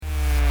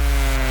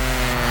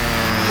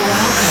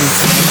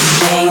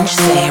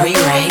Exchange Theory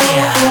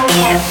Radio.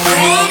 Get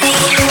ready.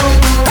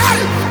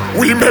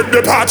 We make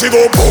the party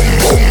go boom,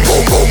 boom,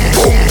 boom, boom,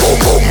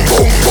 boom, boom,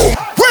 boom,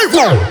 boom,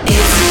 boom.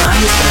 It's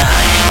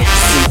mind-blowing,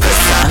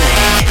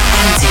 supersonic,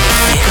 and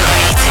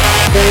invigorating.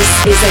 This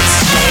is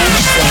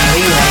Exchange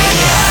Theory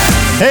Radio.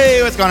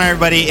 Hey, what's going on,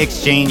 everybody?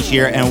 Exchange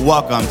here, and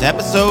welcome to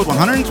episode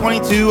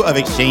 122 of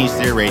Exchange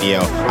Theory Radio.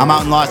 I'm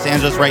out in Los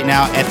Angeles right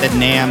now at the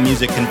NAMM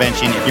Music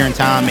Convention. If you're in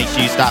town, make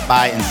sure you stop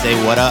by and say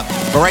what up.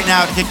 But right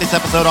now, to kick this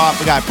episode off,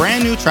 we got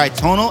brand new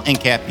Tritonal and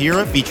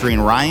Kapera featuring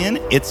Ryann.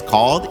 It's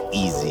called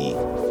Easy.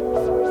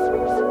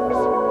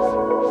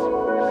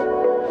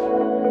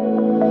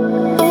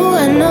 Oh,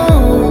 I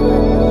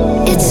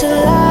know it's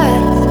a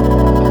lot.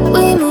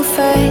 We move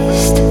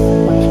fast.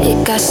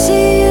 It got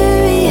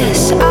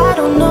serious. I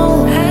don't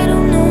know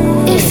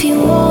if you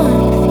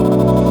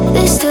want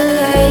this to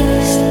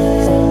last,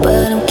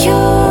 but I'm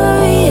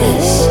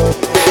curious.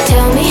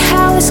 Tell me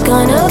how it's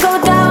gonna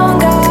go down.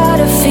 Got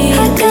a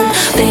feeling,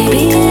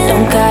 baby, you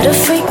don't gotta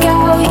freak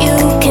out. You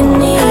can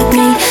need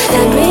me.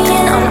 Let me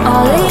in on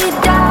all of your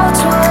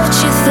doubts. What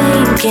you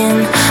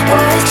thinking?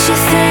 What you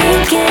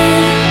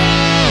thinking?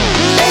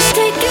 Let's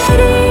take it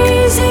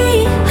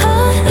easy,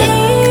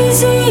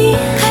 easy,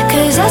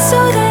 'cause that's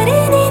all that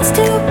it needs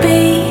to be.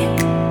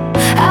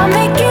 I'll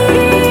make it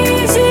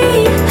easy,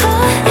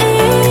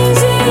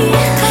 easy.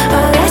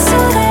 Oh, that's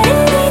all that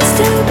it needs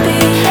to be.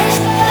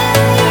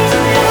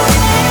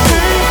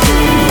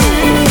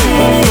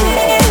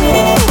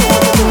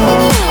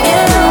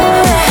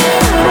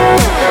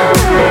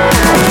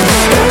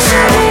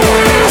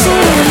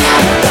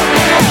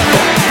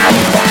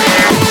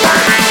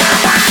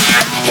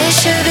 It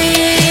should be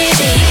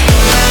easy.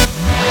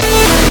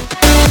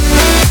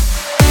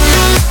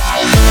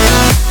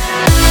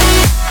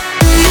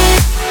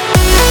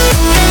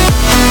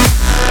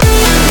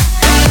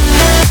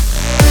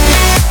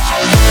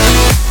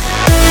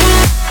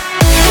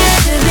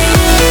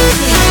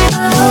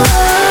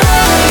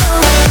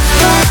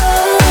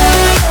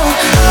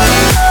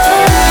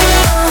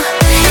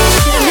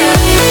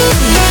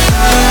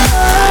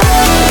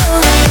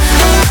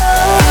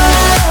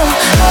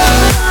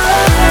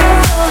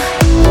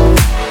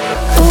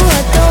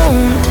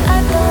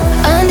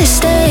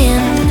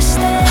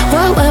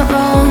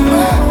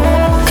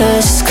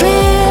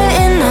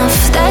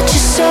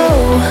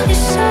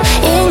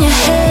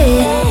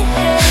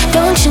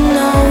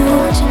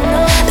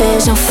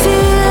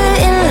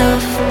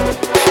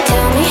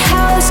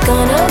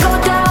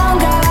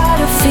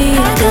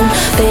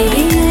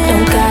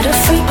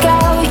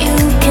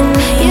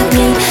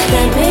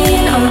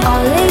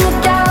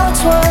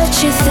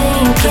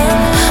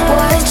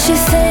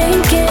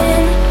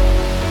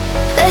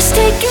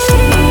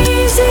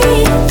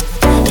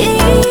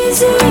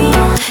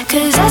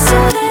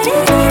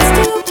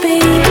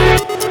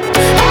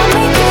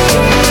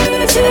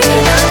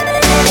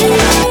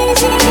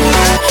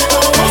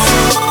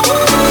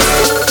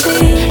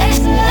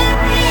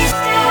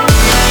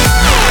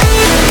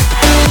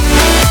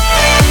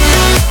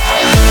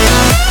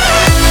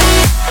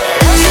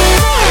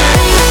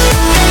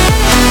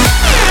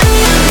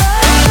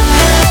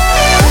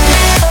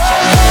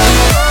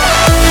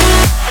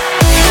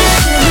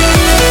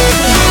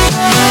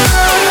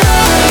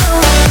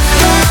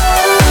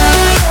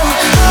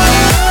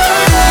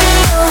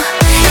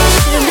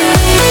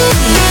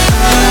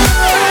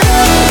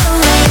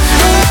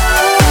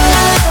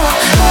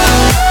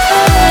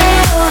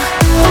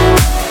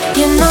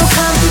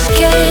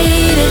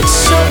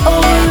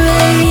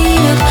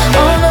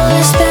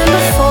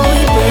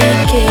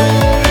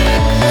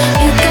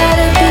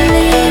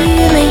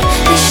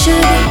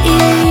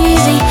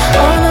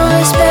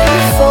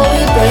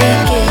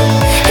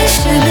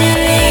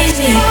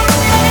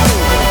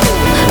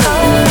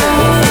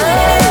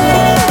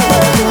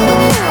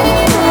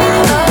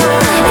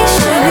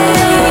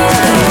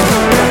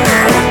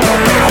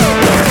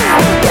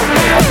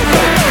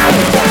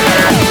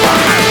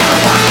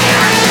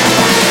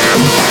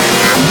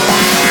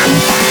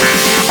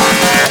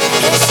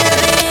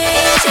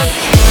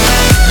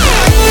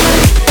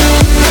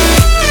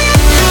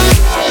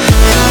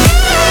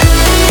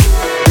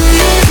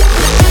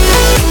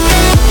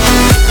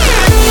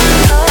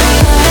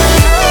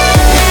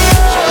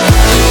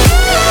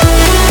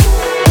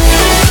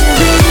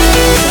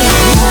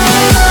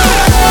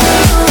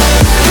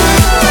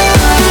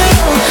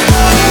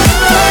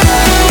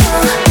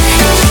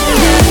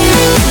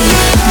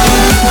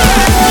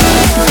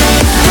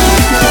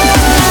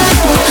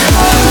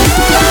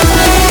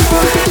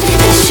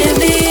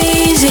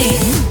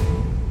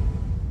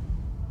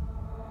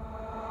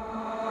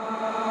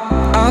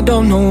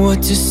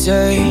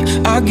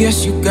 I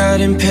guess you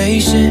got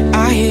impatient.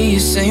 I hear you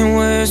saying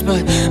words,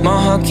 but my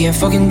heart can't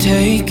fucking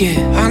take it.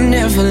 I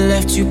never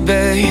left you,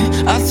 babe.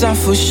 I thought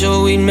for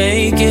sure we'd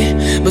make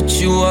it, but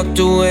you walked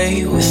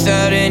away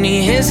without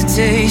any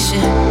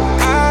hesitation.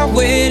 I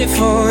waited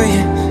for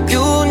you,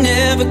 you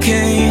never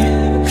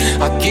came.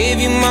 I gave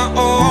you my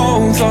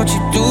all, thought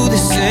you'd do the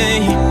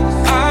same.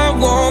 I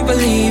won't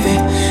believe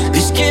it,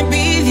 this can't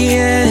be the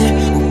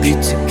end. We'll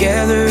be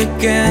together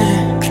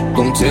again.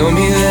 Don't tell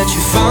me that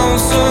you found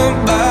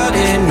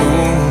somebody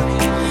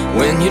new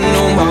when you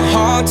know my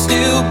heart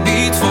still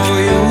beats for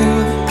you.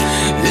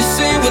 This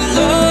ain't what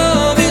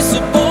love is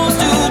supposed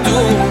to do.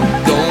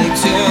 Don't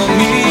tell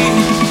me,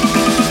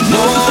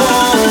 no,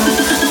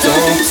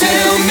 don't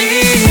tell me.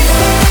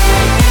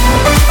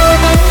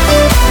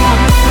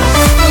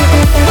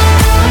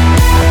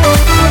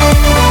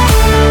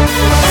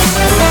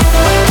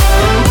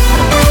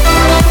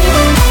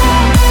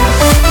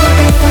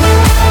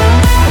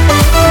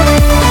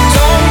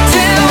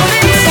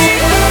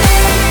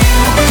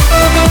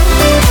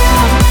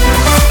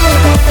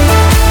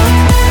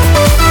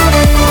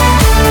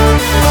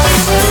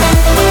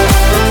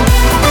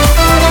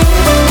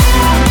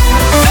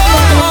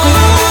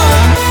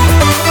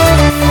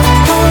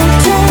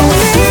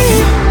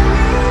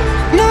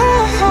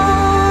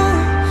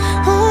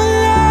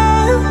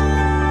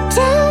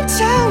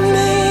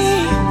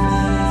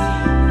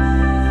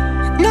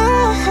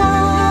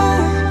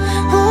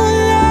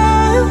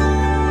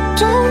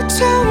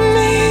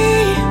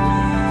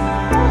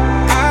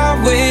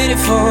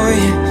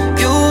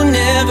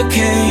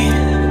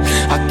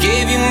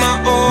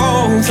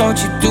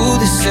 Thought you'd do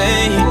the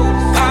same.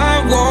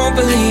 I won't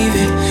believe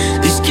it.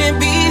 This can't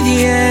be the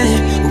end.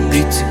 We'll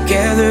be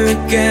together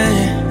again.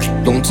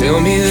 Don't tell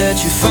me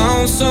that you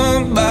found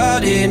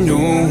somebody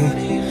new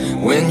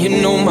when you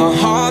know my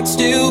heart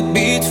still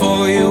beats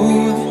for you.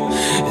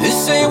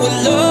 This ain't what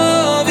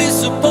love is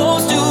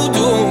supposed to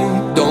do.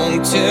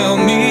 Don't tell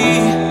me,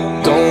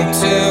 don't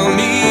tell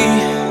me,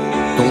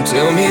 don't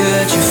tell me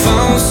that you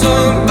found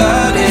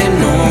somebody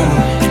new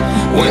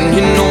when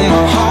you know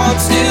my heart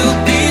still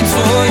beats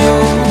for you.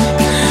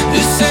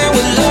 This ain't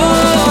what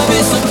love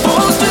is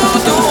supposed to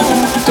do.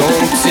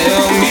 Don't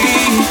tell me,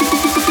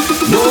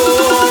 no,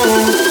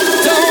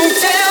 don't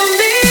tell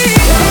me.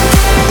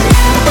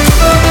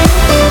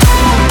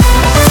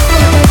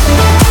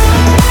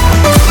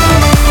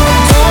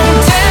 Don't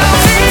tell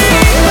me.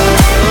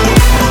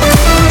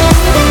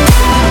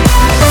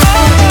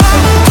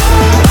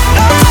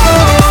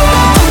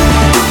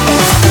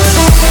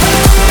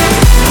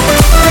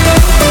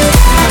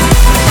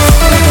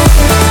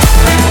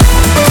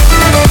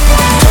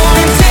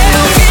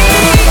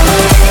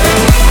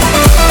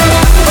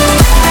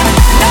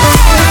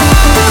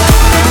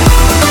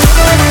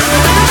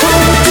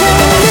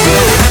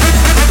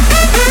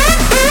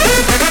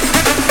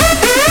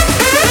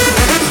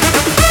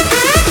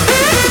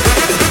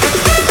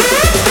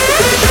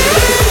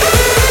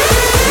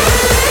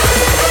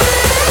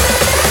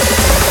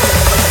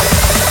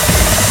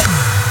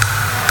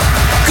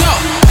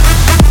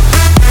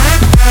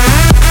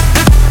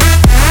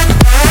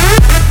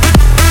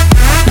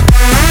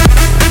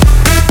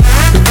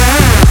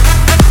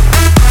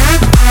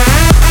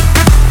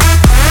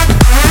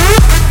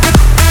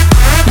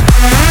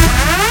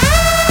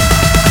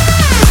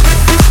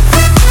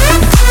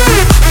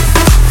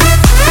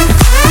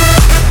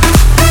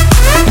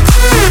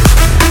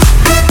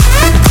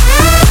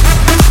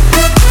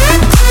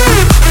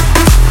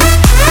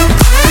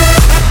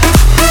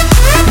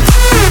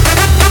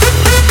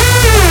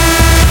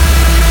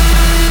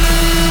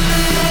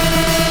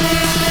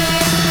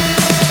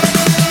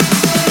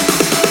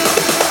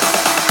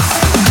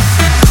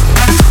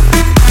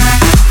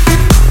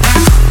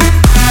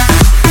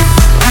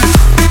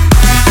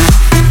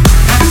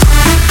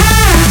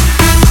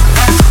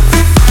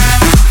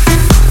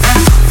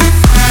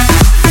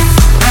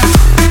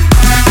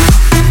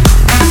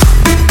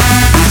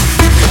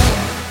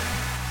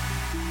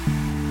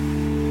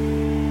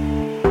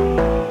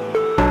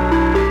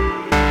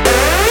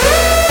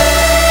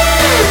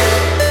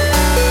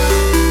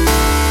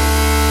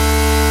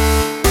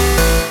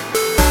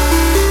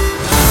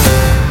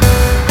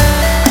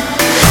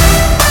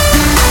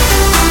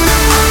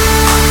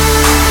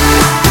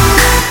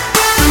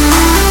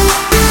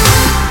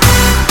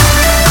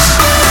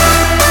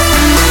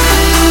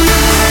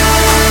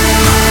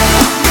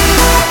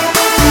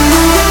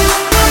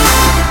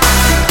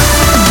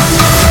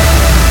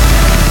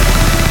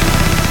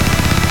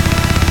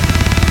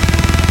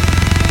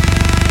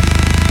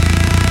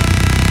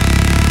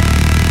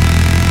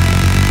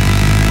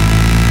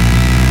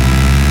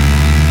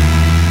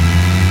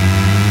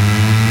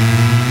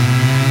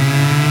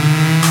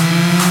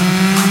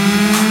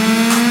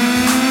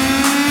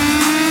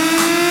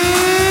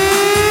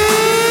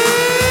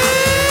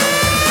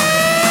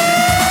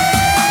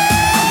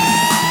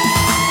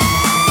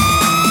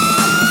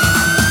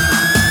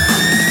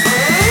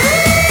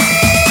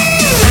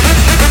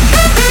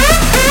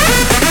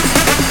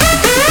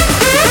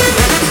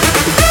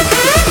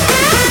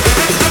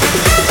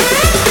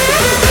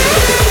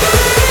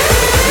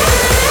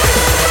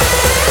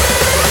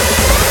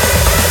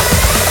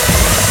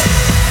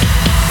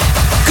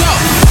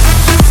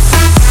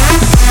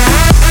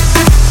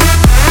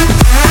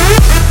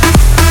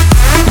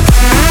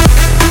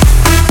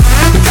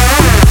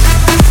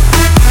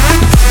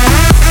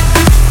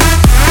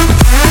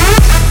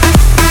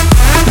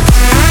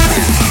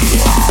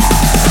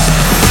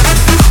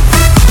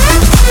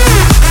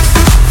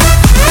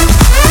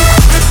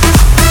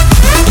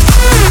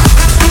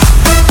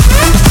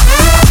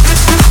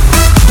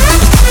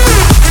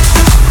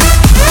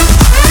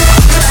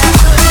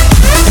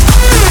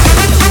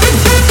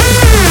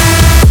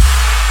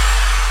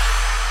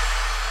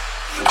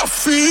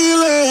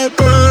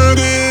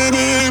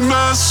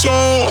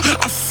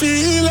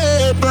 feel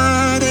it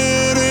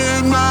burning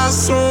in my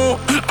soul.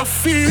 I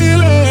feel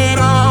it,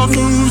 I'm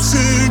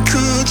losing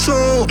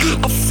control.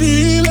 I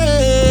feel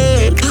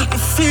it, I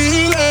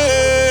feel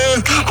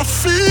it, I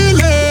feel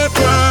it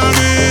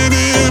burning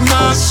in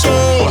my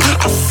soul.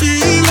 I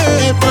feel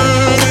it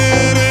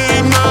burning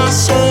in my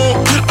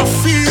soul. I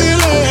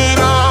feel it,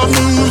 I'm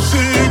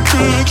losing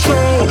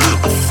control.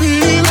 I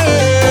feel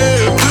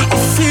it, I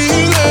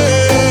feel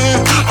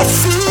it, I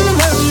feel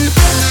it.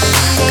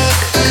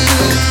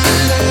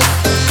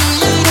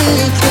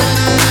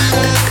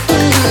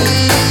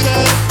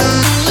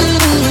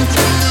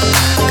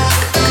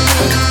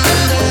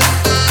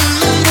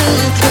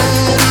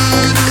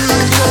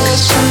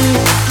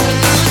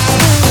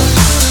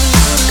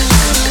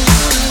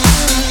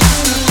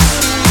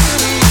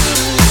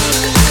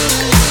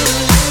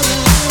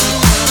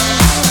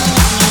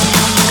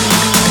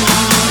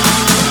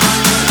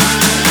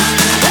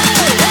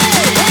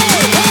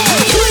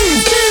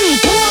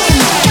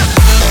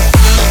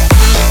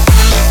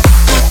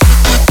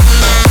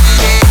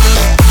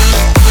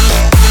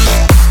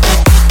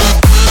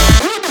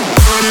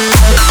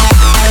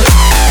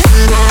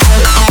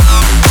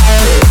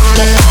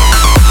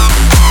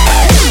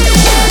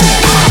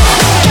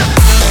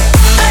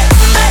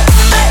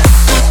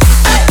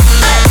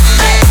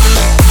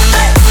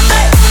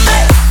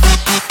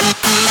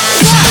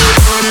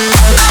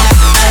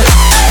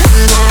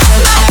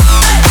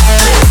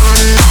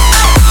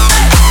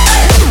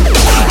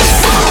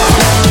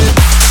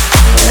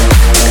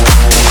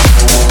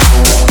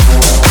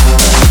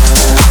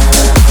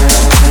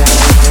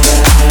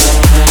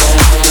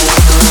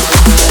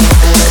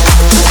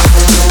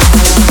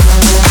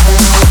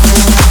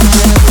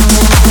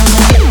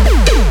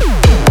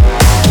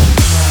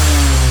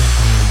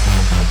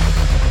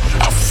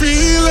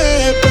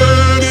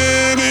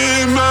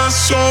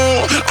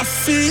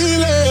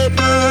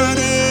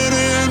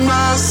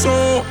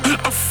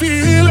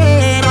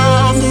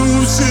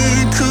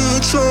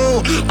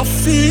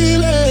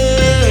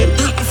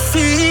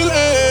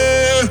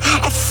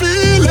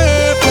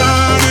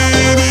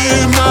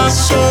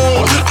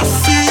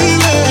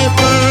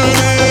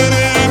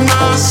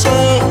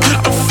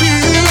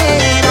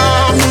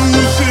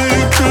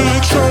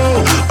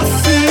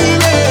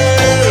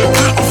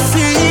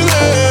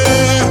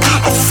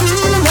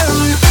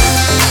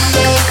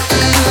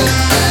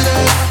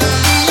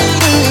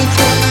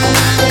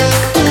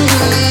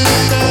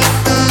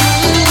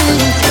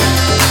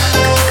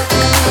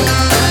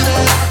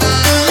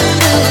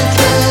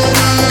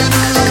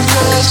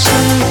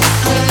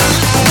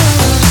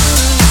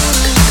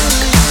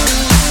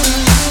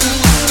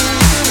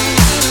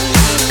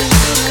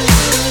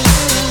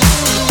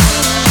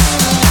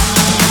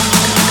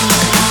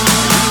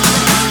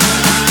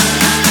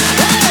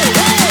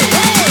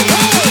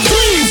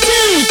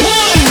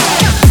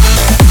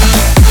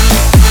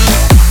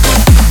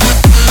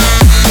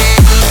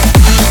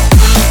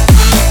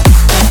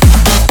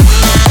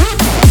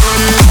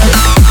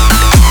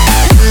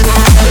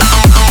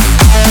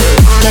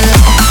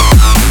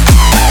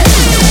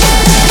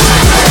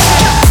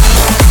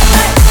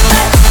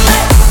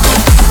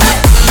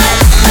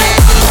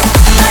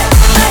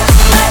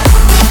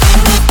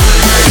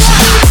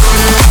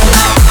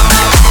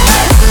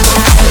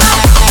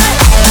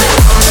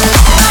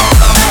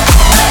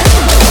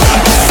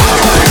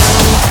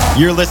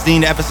 You're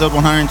listening to episode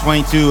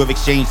 122 of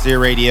Exchange Theory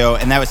Radio,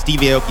 and that was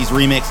Stevie Aoki's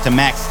remix to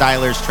Max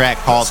Styler's track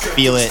called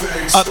Feel It.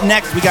 Up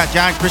next, we got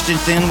John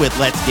Christensen with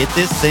Let's Get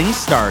This Thing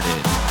Started.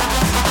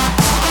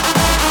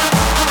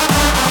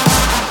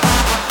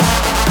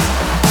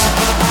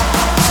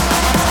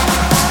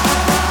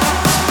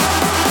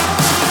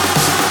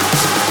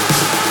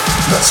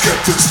 Let's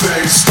get this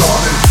thing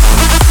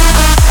started.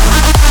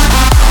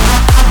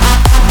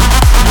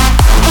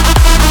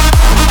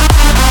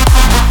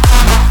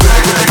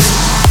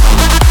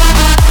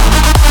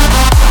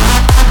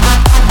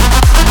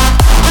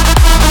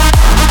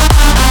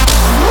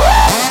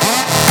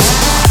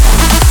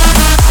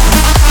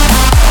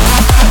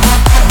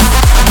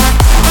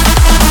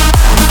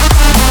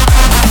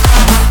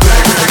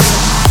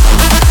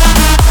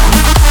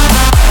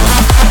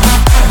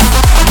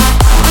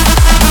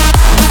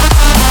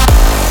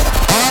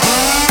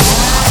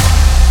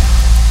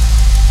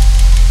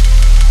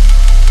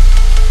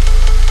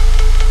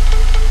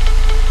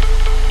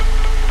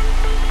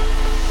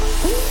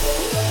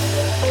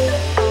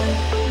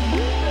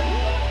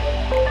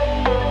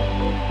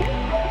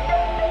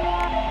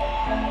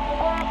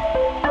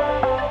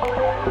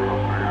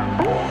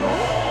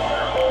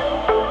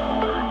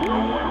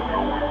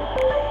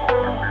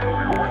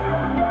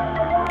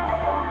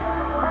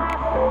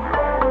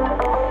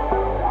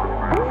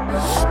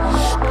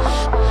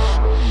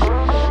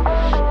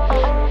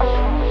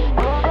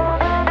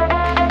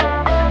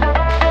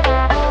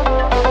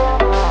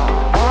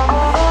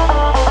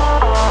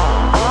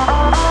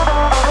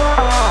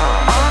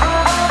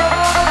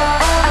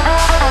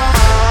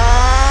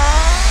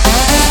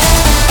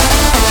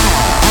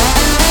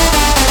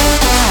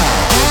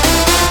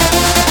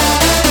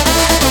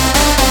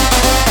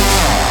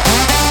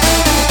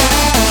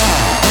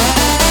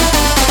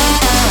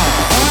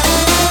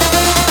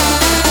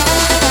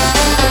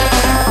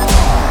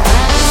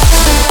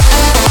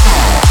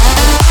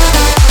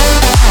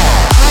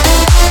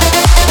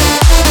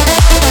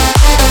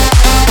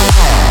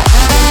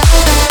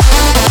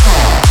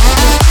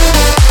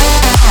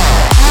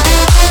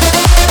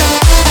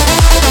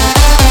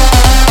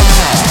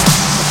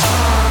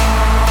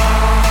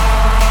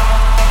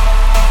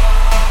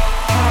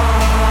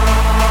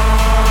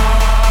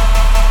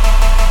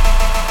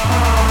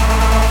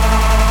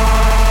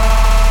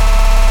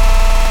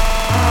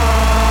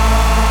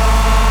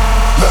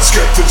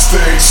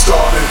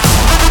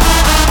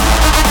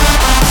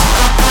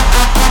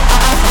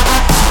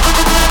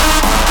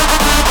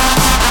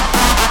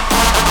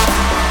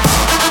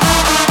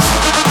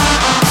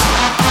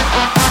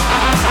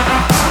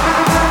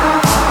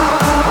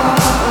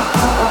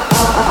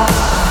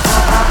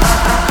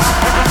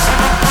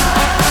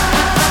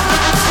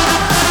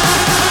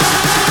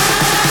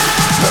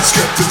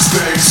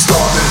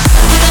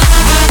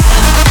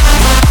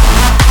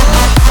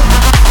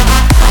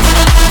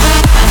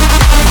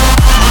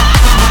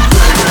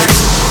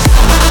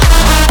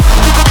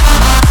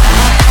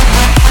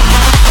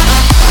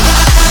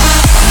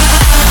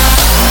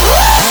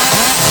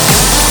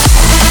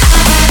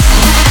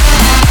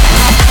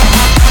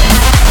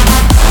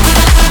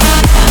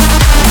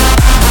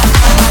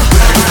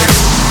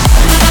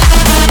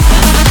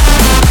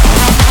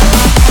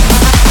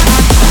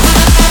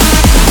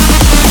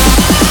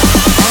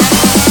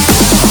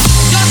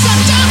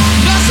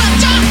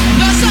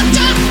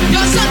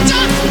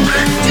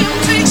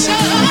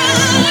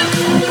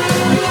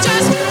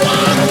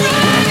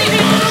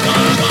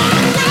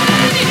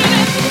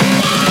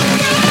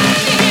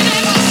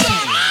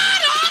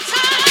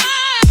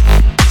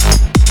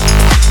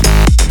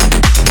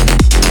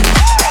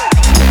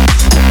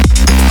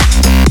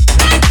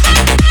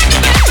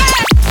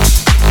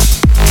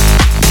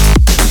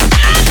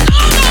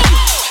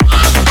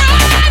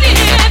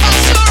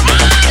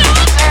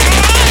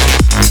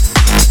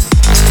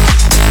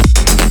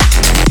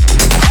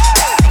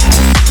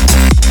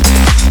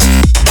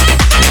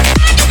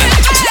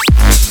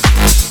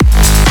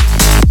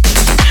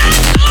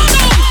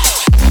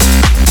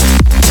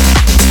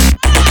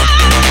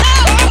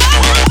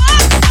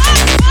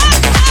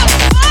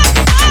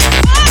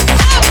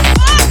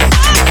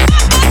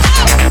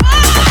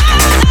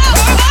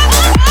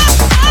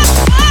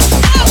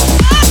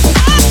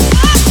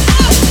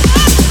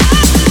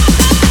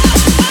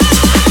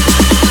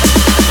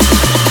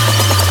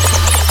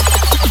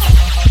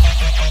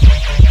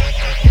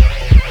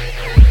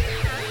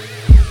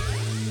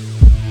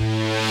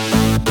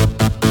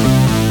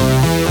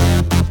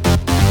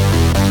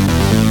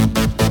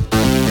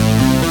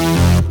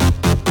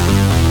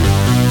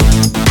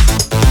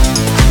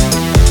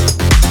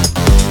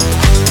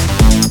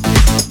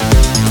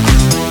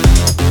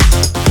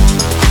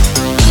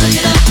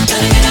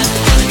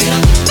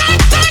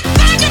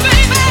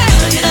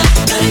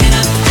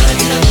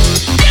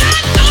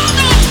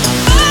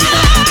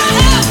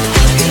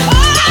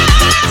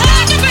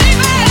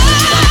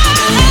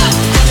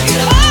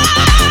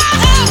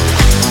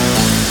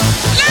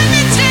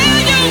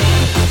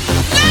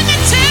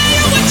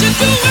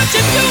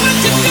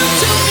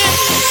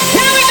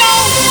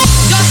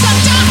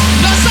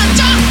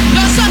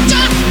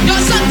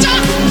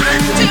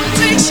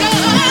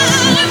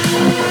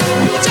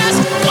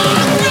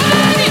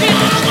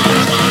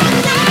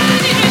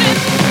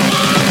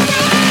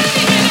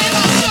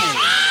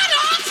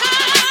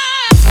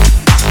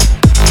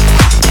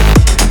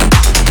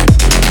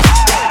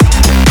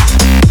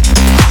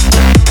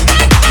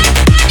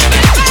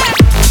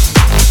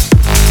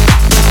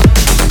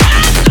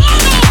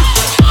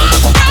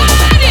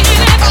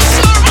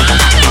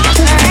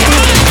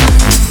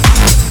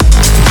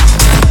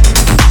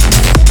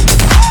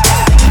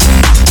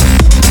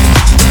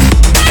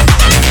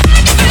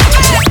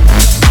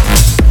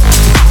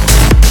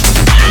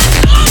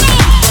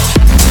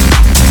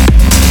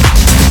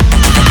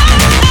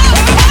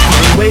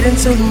 Wait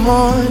until the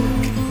morning.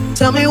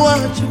 Tell me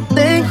what you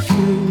think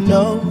you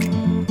know.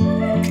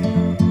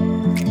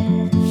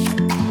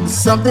 There's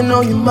something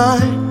on your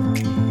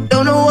mind.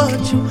 Don't know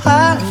what you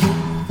hiding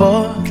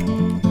for.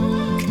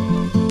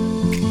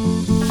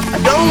 I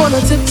don't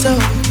wanna tiptoe.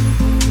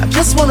 I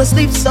just wanna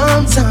sleep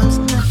sometimes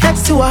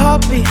next to a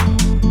heartbeat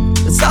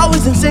that's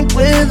always in sync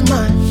with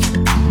mine.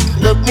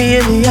 Look me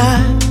in the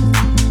eye.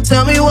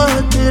 Tell me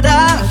what did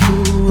I do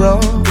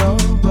wrong?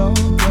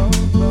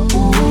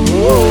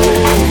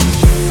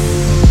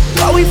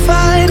 Are we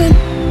fighting?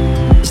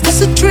 Is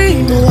this a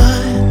dream or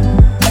what?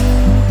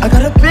 I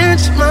gotta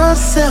pinch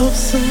myself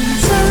sometimes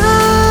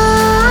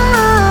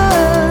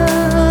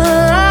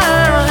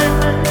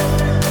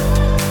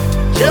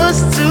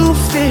just to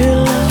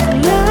feel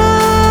alive.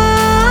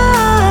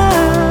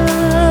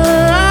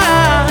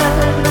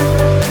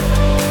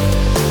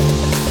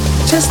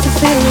 Just to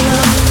feel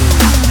alive.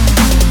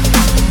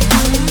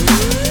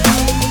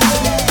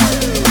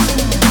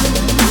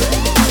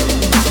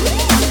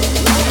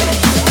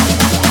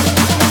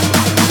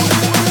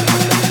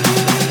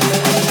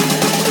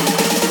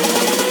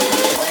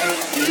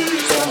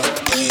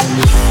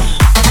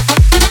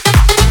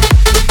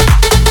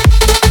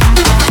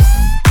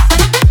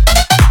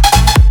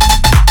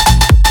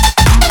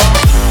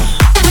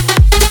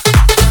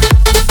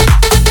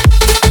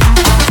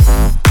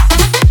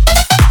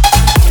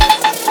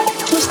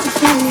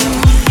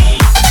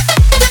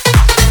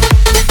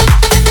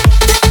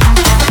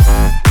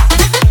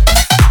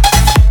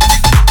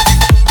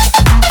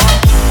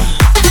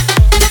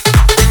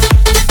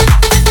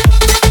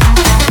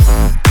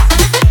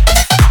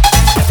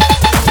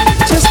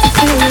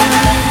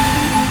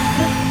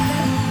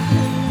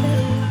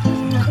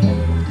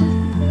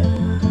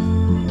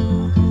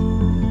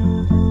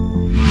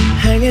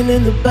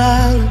 In the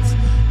balance,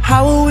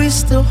 how are we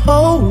still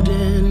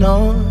holding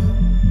on?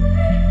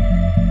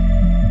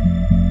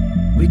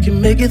 We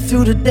can make it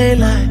through the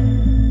daylight.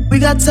 We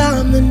got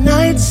time, the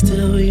night's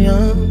still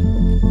young.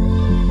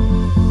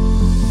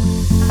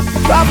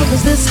 The problem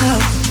is this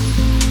house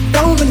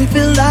don't really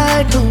feel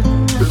like home.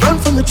 We run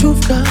from the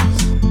truth cause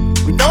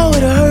we know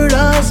it'll hurt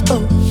us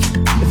both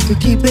if we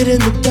keep it in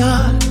the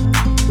dark.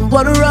 And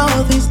what are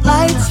all these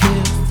lights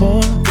here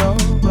for?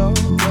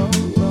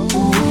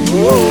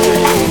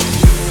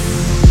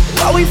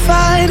 Are we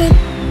fighting?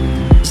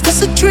 Is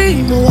this a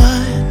dream or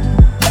what?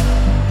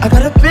 I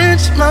gotta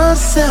pinch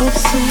myself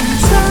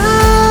sometimes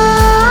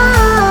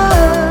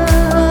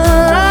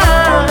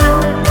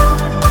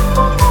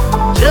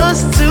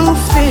just to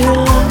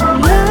feel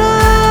alive.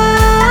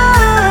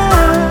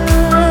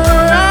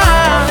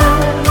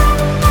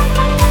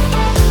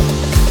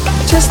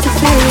 Just to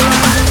feel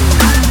alive.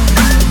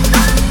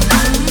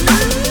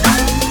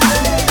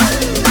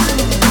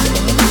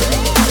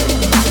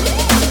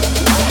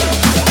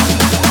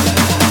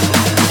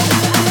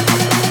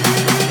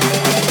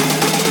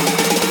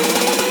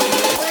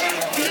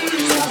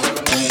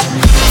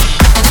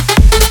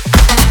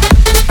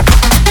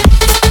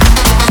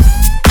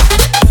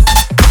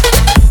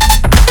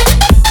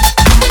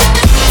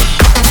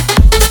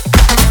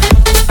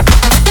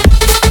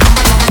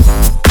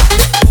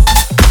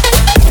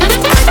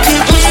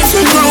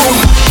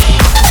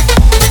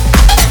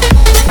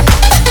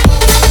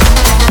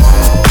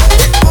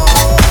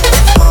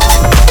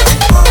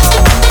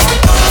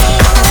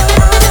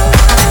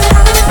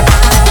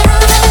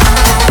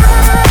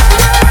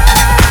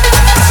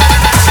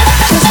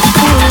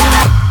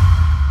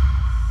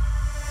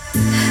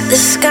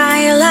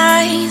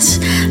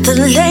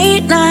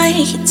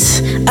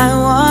 I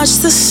watch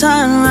the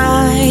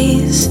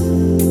sunrise,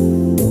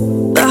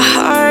 the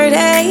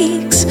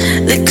heartaches,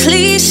 the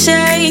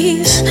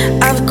cliches.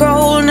 I've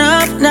grown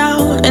up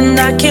now and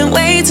I can't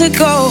wait to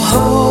go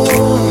home.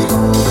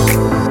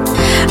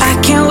 I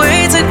can't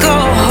wait to go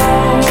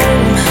home.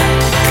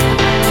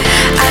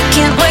 I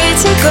can't wait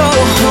to go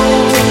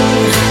home.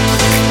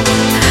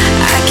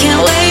 I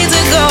can't wait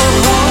to go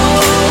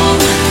home.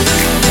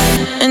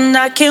 And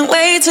I can't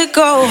wait to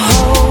go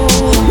home.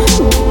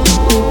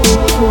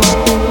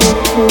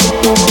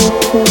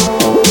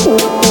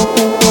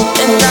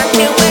 And I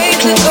can't wait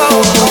to go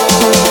home.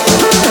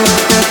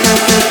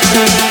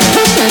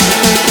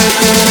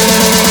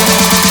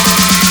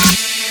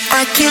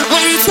 I can't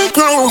wait to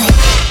go home.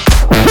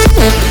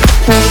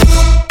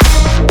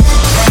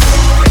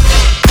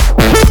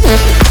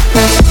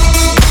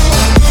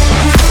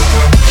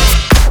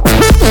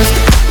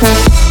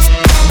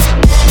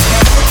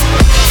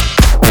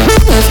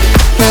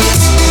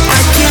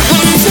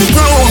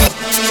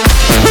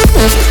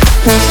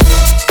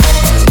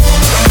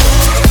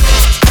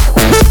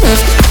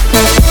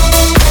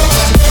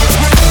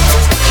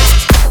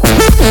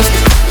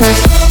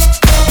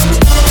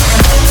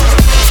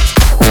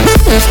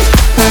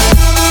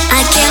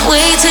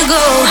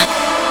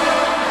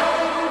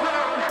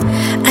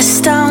 I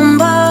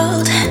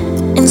stumbled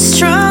and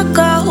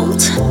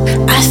struggled.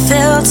 I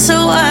felt so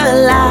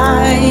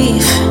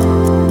alive.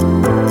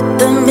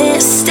 The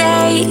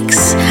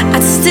mistakes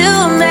I'd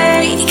still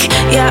make.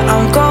 Yeah,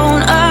 I'm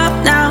grown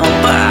up now,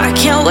 but I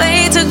can't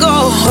wait to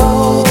go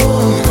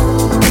home.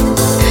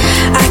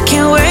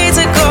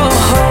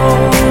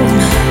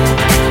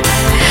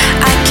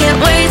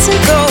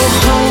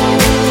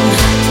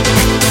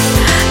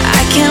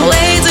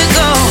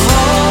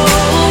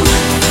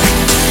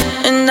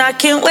 I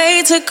can't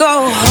wait to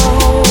go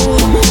home.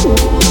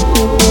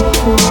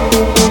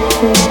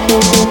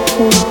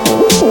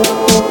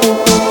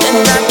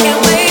 And I can't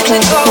wait to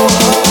go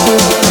home.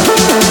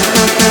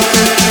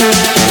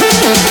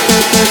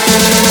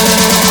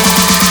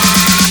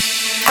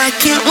 I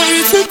can't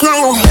wait to go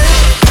home.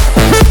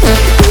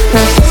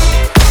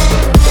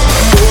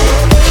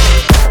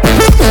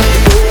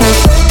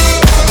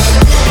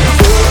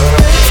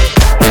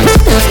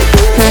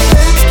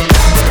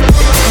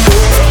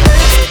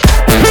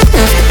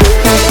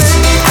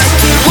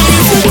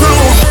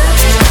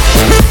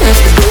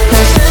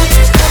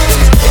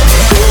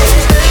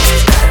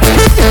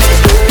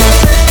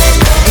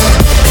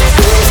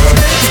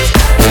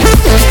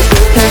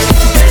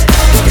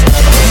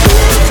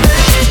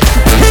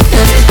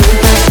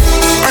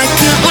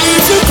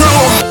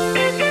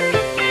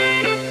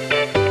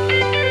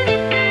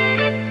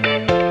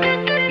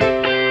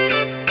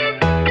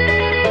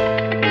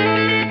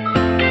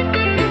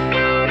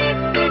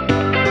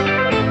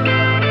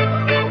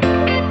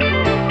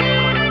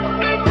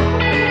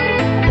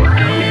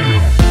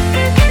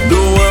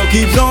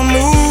 Keeps on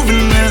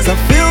moving as I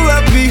feel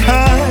left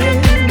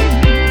behind.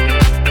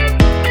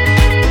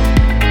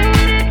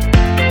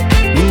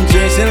 When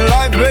chasing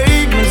life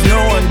pavements, no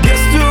one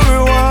gets to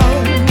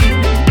rewind.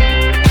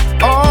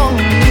 Oh,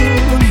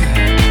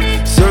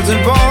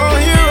 searching for a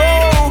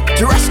hero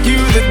to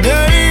rescue the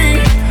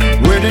day.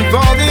 Waiting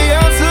for the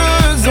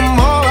answers, I'm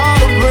all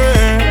out of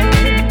breath.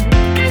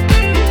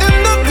 In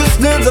the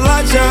distance, the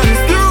light shines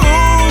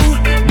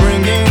through,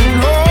 bringing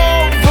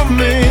hope for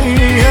me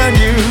and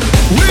you.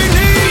 We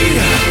need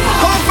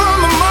hope for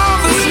the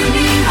mothers,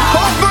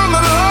 hope for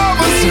the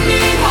lovers,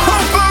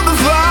 hope for the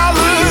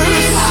fathers,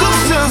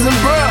 sisters and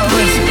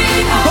brothers,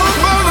 hope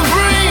for the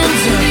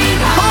friends,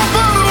 hope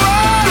for the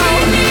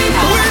world.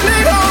 We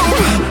need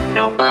hope.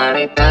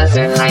 Nobody does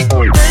it like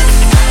we do.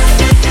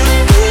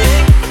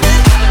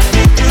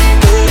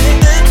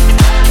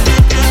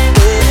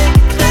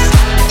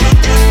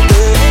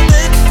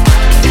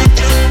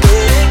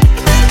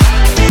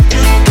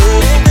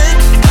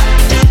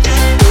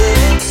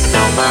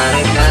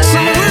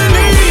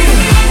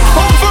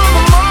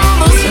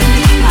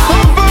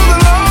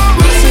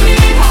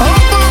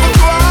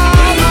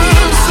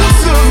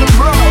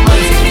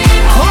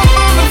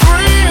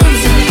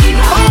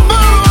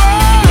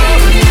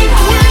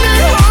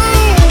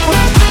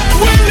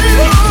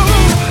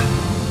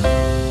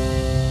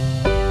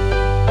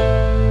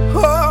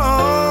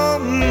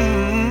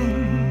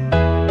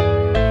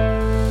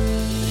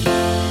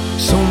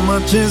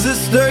 Is at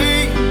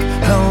stake.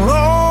 How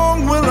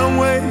long will I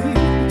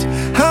wait?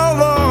 How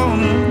long?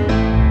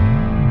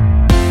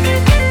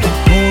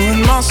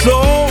 Pulling my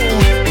soul,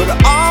 but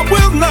I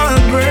will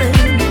not break.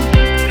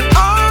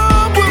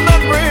 I will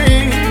not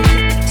break.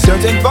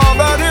 Searching for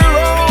that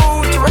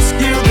hero to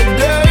rescue the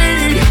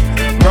day.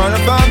 Trying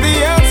to find the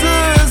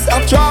answers.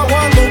 I'll try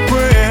one more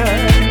prayer.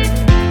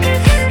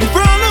 In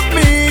front of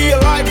me, a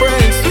light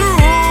breaks through.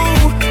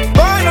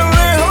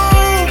 Finally,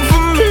 hope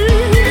for me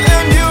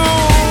and you.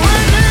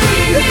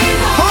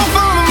 Hope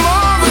for the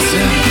mothers,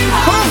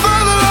 hope for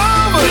the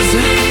lovers,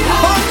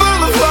 hope for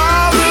the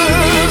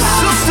fathers,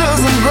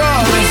 sisters and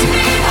brothers,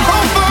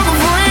 hope for the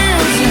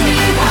friends,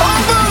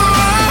 hope for the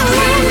world.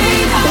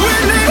 We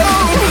need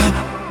hope.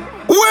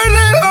 We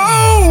need hope.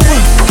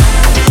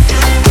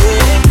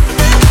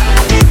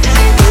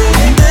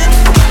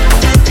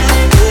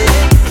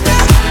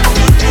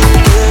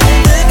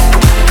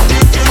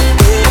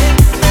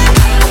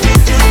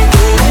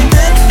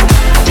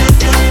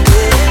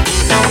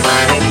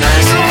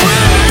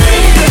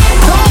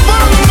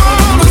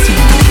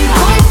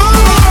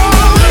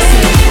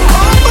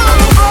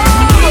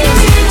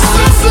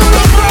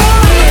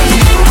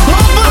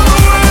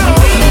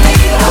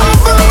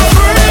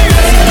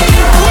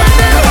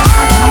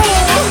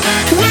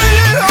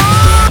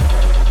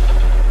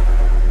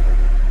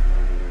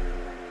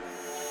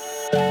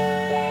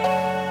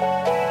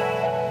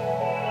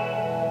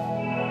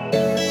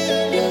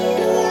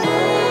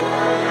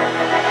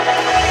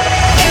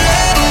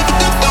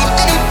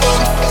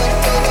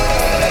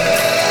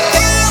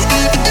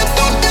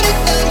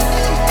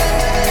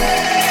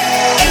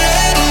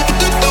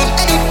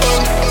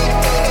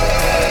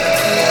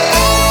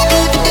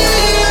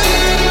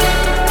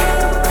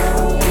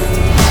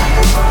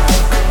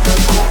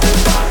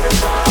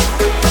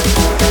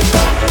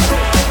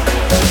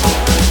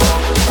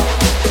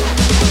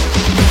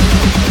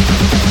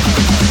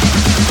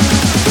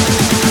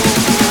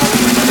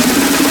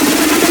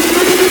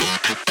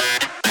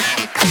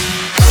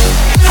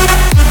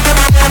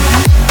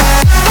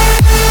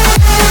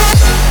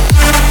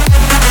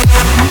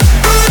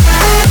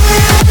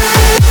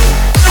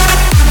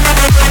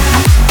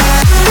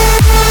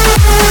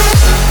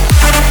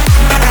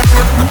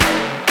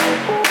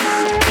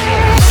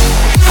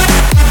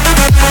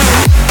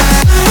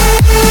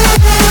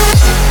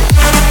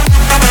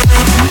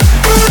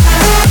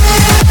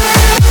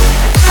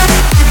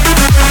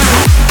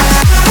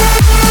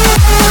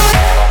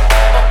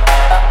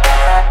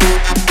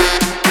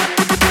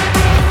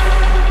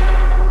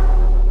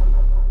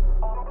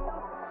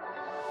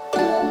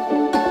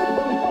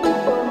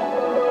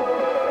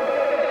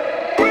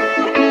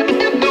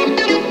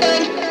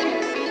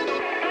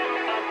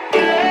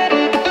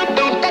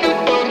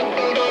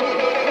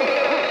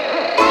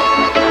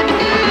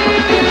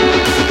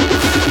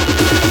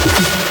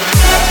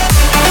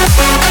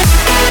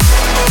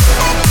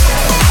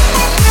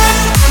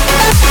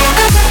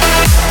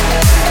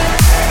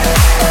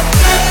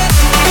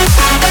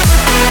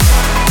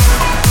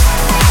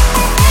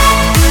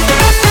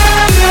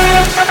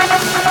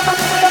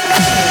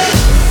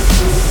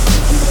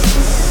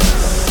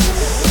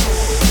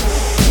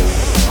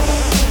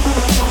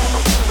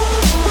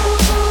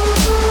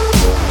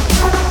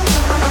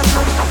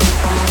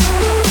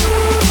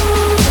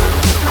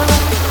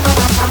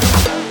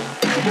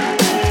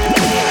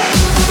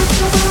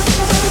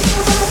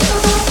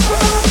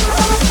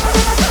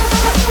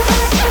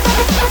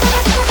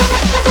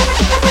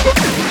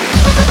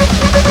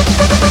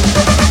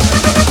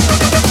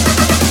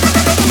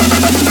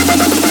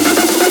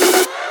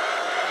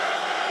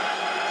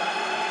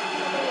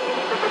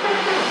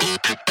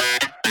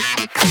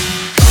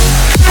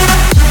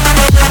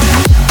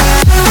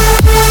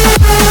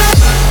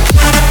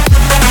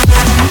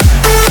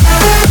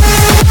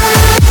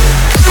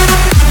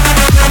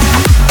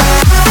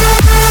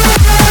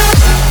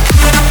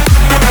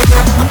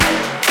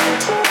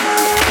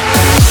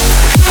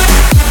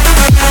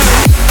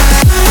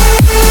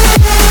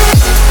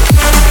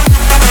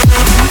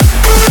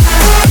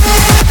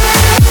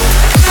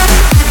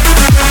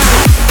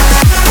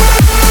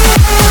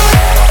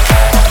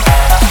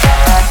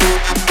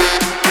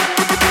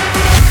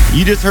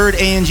 just heard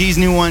A&G's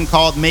new one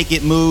called Make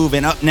It Move,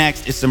 and up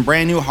next is some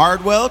brand new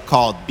Hardwell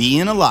called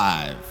Being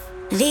Alive.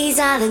 These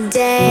are the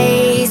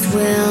days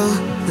we'll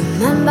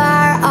remember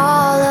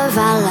all of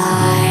our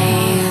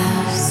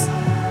lives.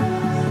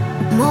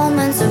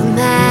 Moments of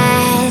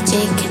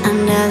magic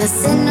under the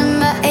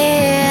cinema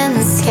in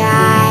the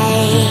sky.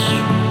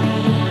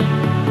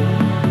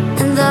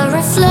 And the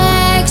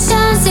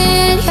reflections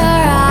in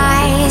your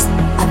eyes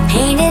are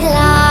painted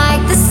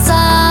like the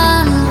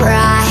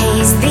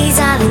sunrise. These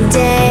are the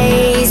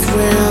days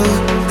we'll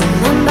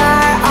remember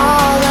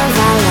all of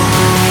our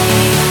lives.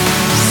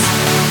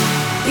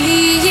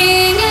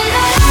 Being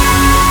alive,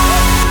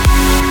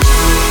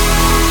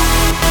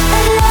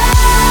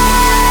 alive,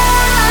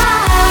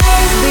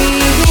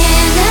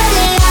 being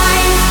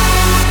alive.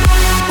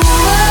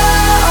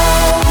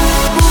 Whoa,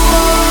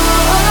 whoa,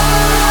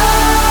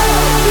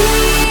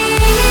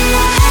 being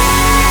alive,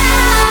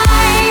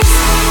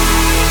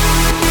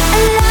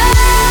 alive,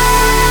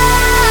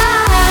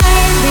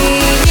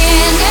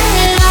 being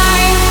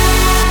alive.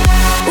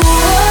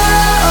 Whoa,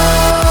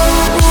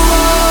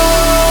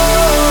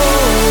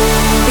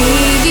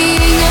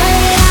 being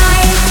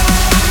alive.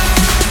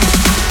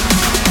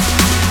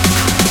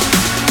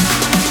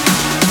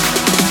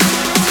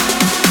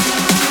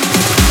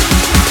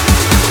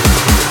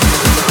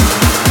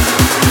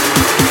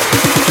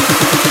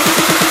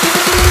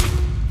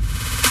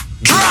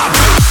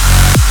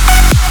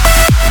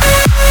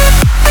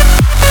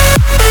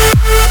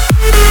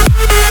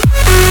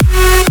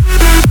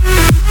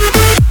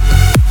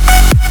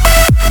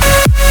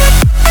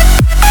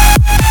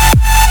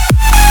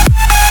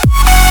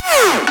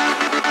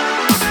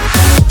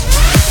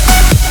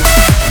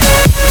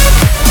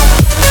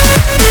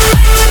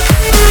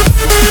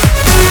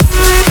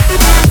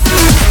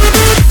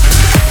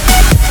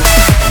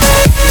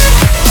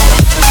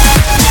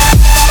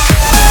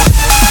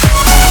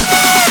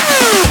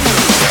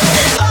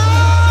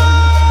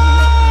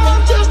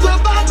 I'm just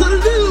about to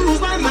lose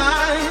my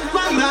mind,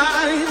 my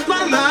mind,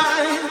 my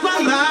mind, my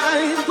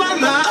mind, my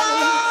mind.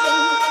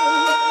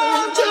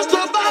 I'm just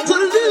about to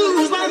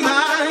lose my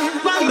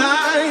mind, my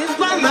mind,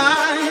 my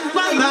mind,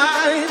 my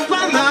mind,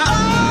 my mind.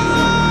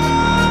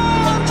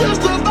 I'm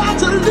just about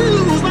to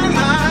lose my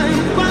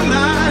mind, my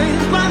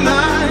mind, my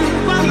mind,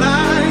 my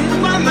mind,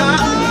 my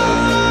mind.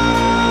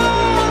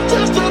 I'm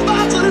just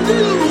about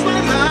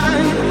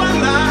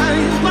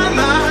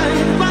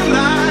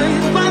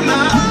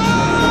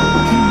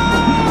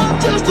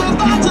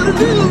to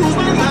lose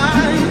my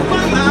mind,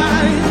 my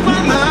mind, my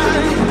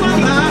mind,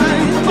 my mind,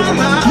 my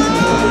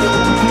mind.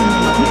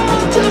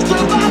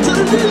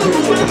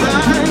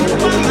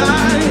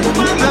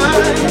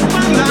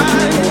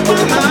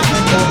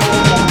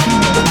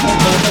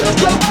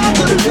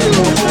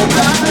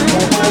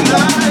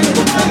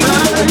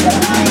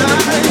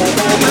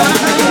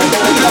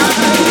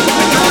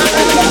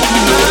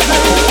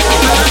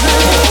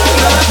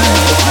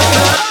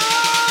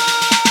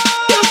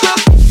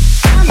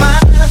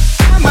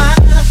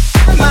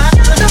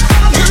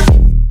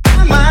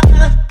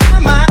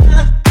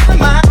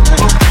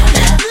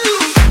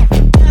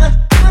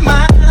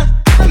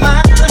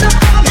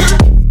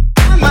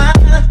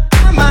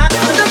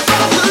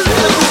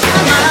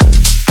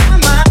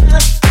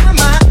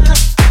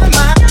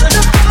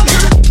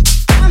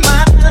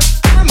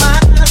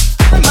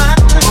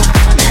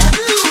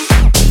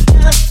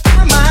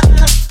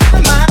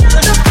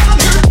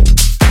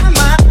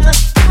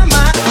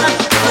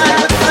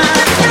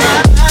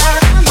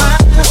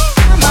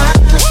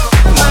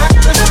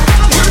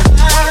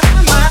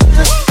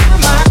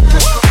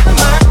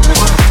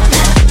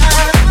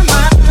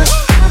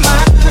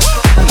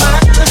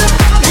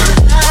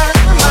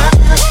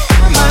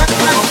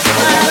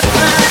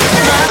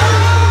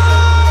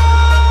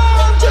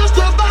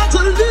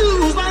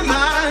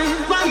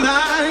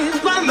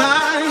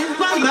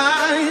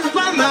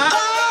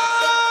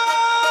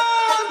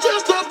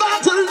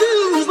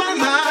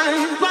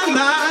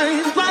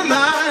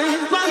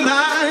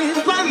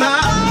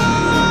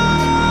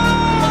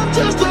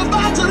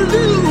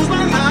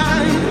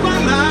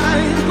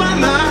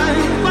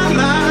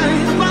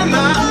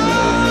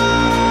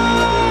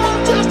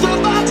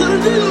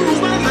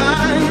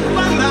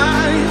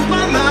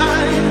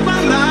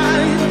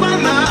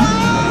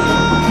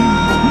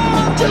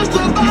 Just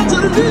about to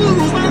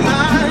lose my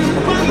mind,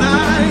 my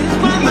mind,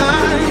 my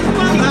mind,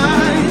 my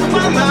mind,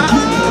 my mind.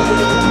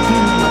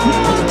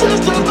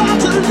 Just about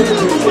to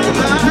lose my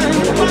mind,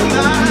 my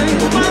mind,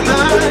 my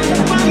mind,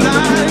 my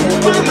mind,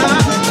 my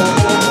mind.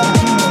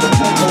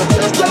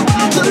 Just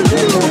about to lose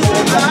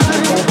my mind,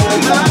 my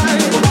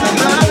mind, my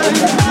mind, my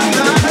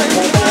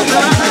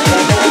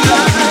mind,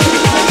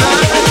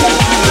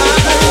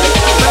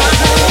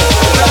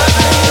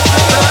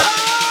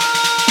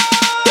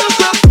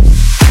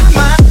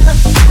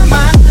 my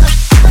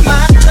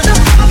My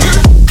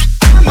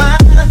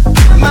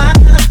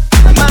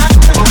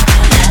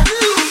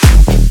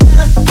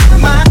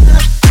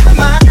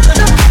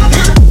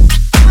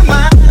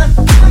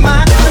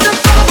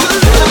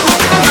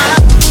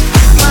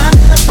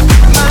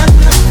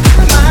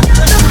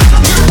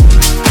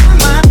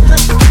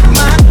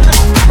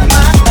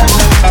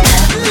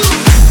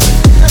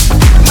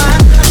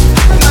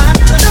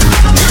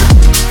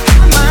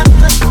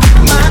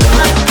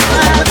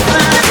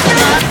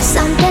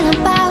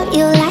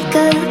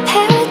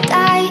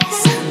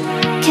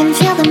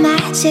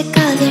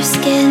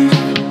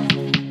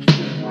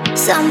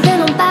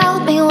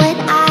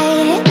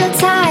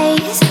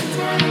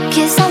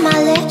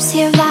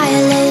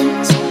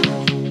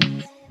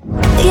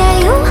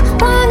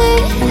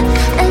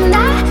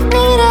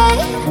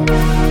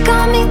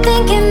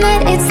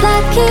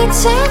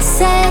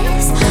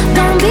chances.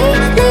 Don't be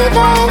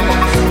leaving.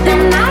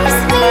 Been nice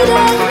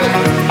meeting.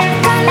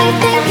 Got me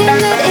thinking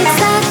that it's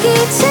lucky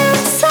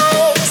chances.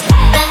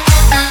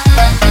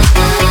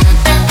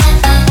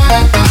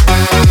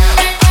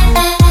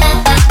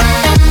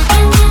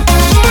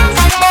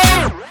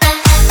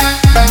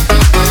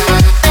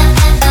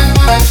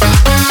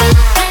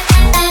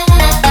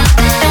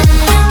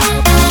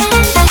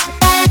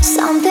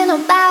 Something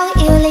about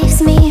you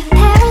leaves me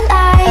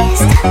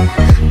paralyzed.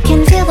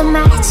 Can feel the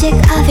magic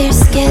of your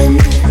skin.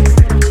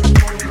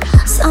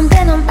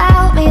 Something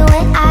about me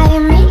when I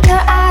meet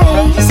your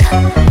eyes.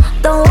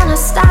 Don't wanna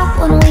stop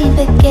when we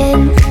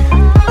begin.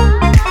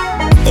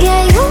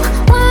 Yeah, you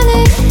want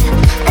it,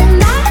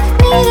 and I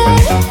need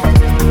it.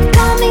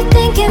 Got me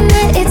thinking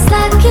that it's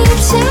lucky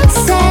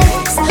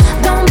chances.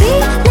 Don't be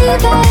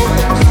leaving,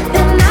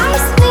 been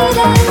nice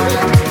meeting.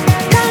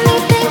 Got me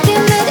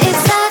thinking that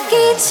it's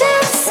lucky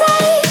chances.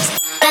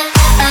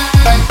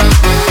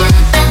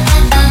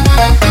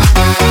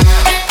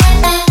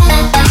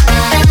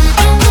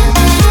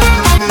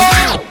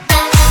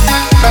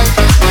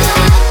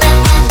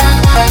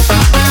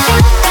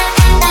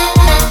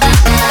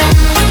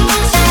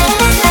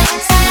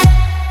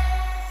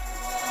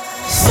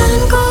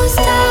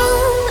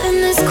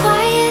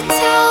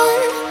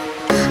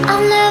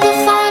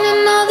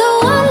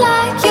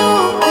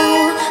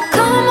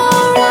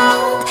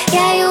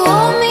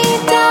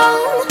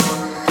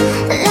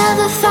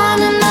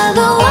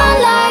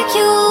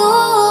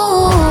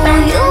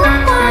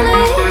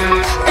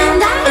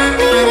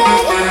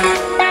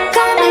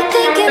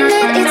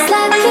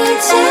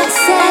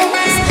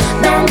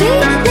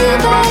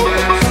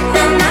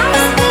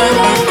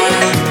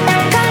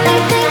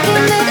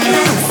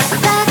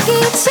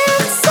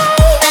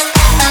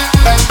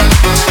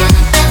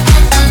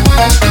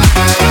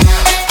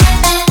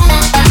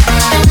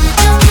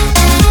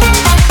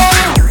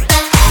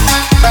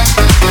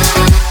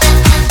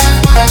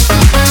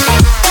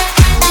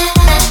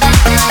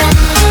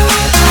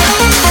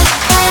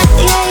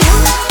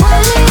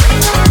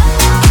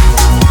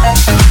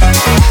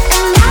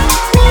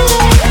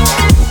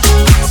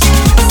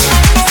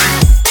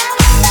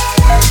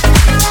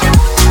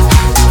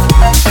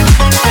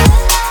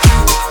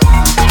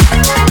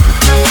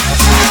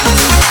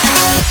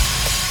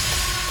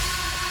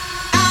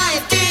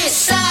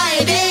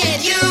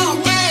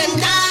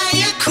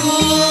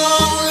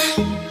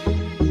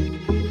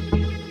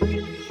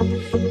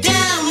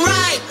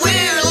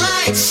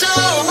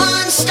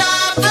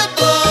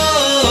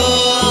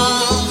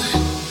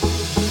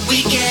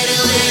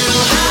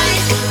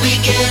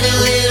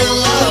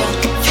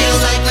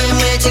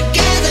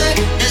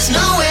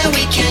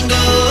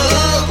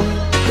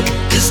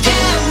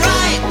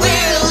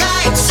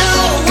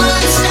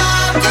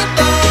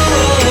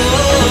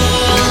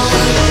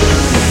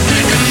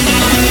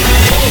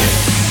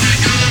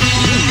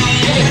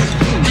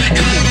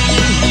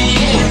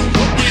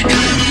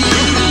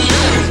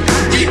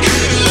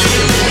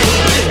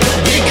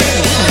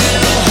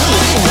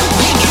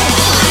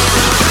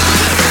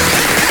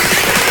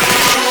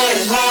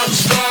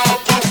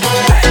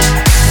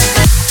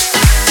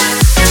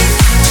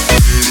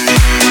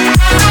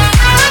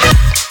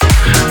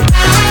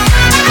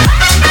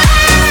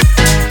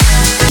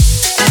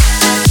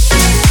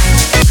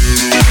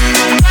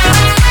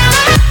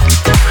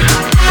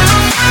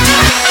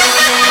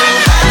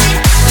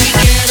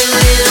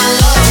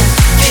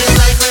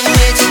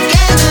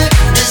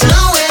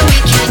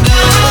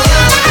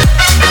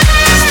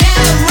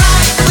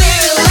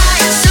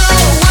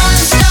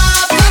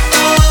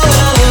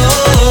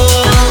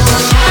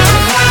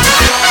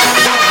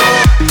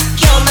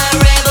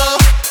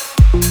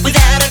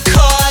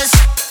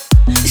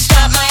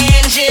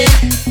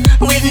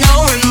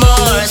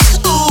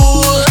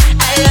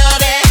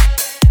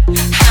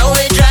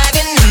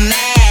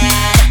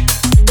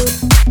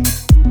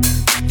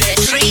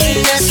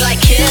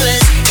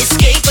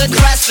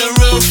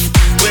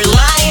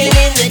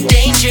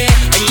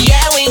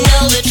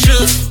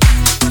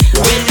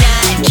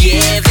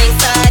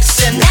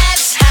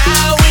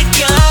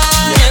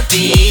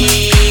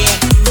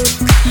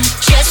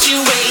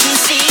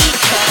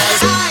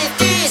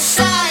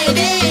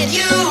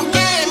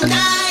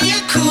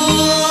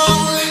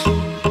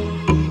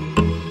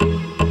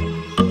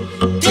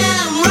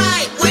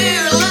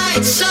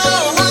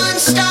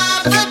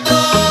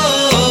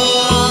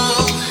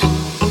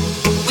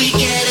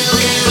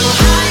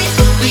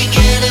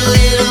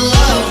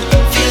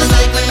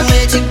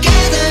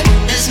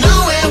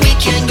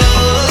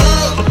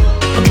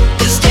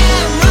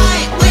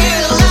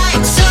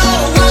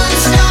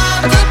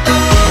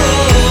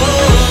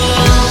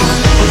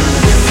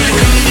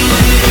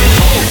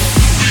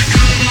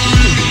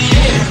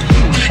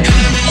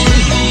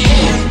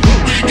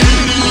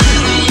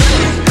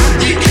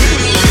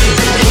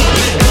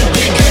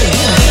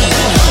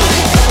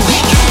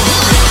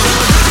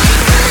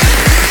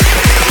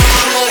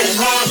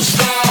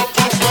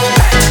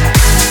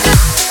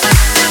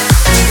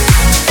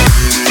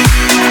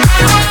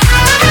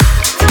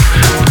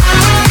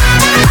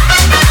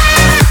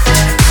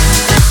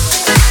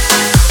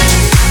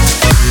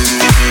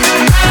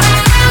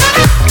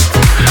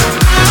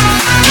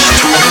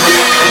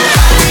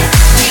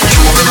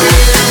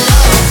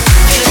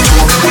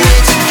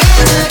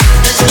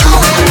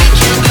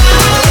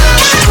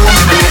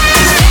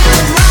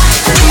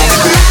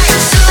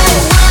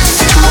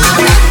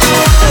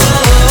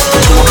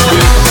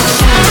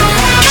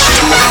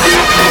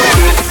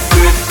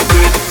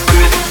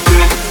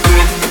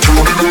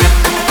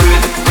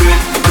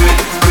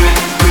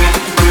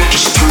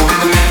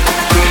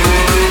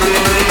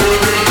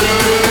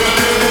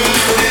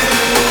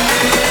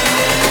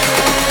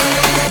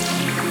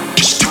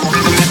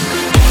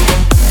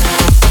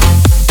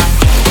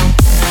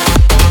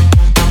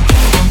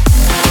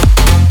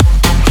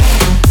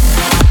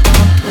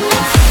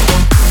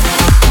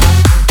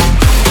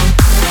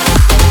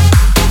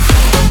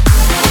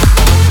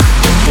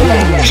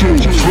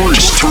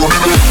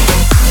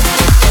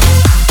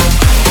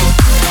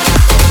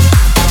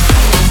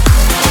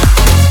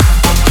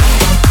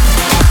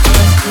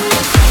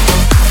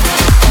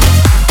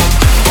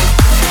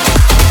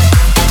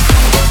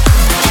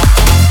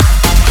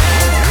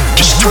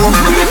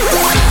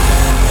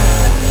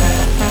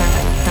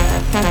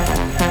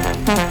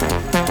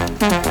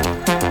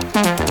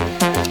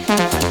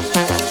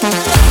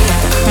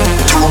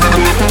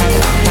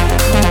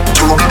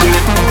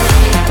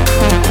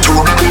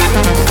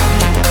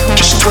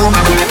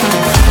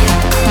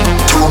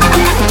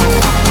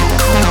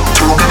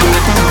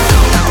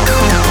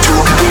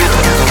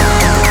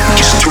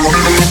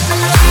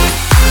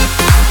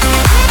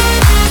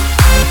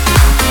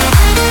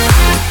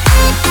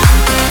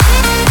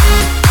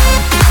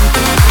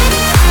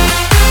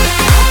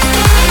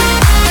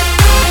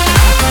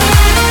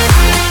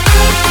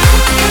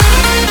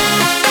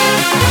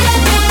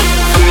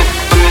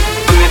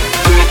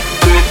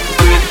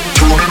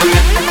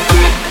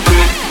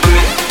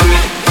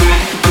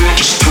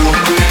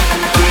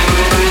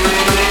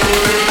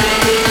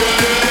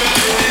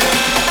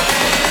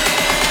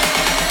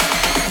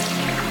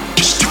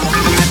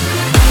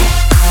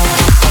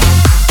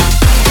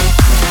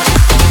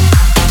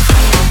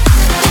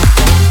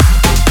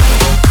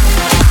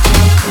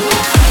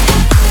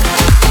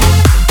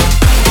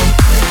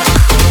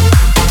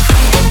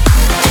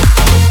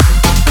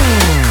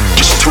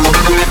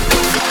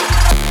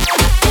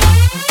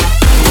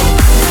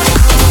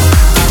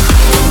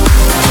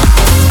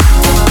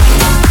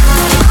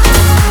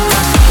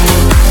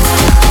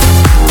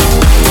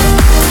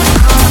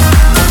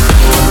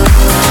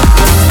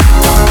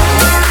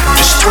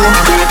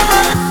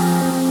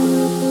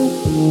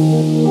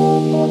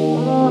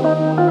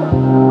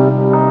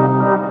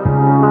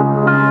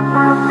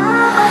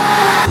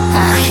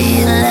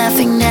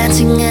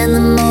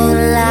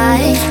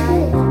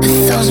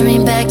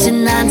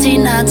 empty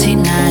naughty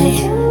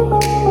night.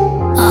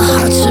 Our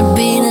hearts are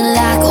beating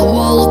like a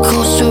roller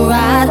coaster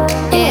ride.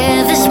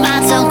 Yeah, this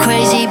might sound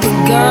crazy, but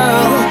girl,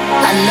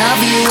 I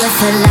love you with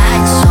the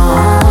lights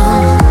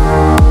on.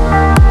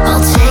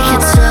 I'll take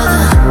it to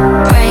the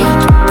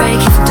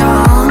break of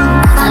dawn.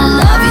 I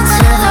love you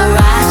till the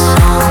right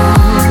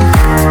song.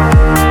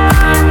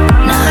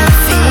 Now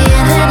you're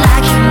feeling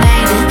like you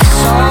made it,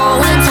 so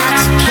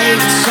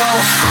intoxicated, so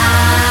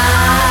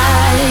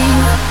high.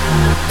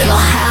 Your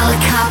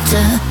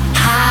helicopter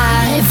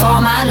high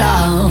for my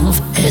love.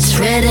 It's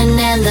written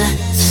in the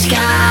sky.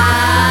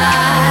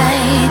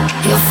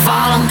 You're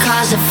falling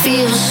cause it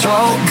feels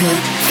so good,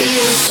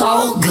 feels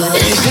so good.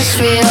 Is this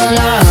real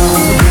love?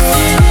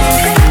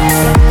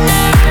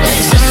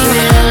 Is this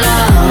real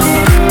love?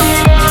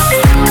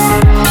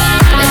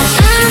 Is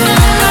this real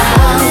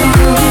love?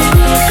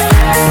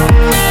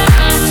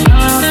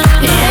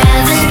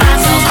 Yeah, this might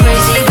sound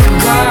crazy, but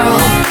girl,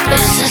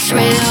 is this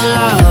real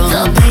love?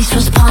 The bass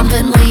was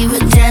pumping, we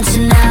were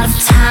dancing out of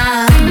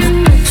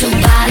time. Two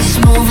bodies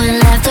moving,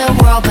 left the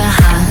world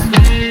behind.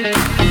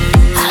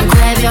 I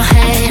grab your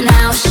hand,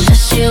 now it's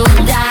just you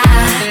and I.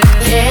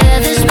 Yeah,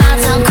 this might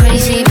sound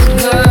crazy, but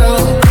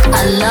girl,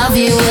 I love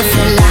you with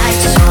the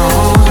lights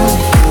on.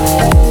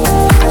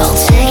 I'll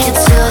take it to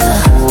the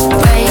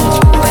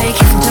break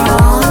of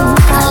dawn.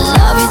 I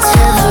love you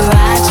till the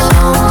right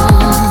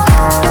song.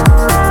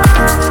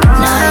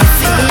 Now you're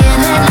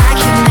feeling like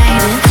you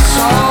made it,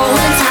 so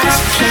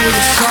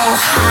intoxicated, so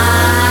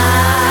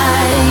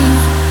high.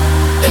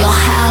 Your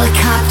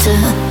helicopter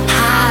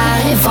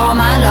high for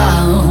my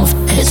love.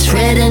 It's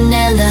written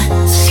in the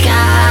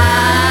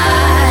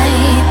sky.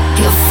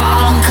 You're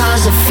falling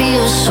cause it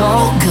feels so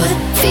good,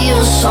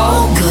 feels so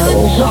good.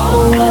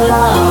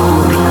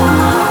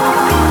 Is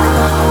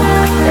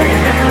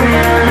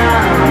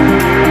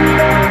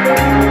this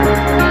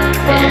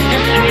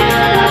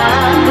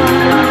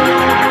real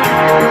love?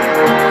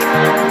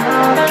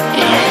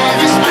 Yeah,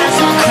 this might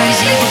sound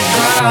crazy, but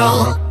girl,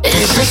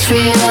 is this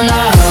real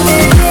love?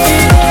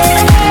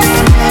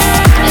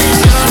 Is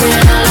this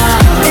real love?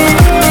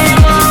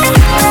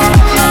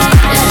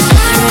 Is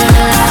this real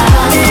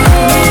love?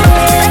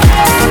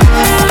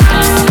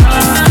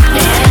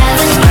 Yeah,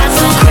 this might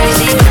sound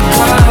crazy, but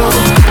girl,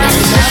 is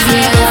this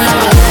real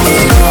love?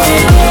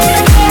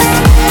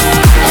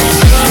 Is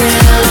this real love? Is this real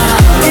love?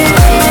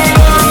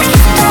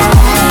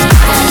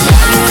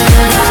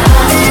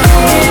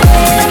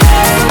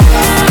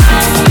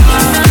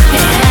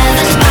 Yeah,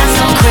 this might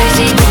sound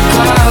crazy, but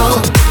girl,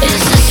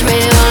 is this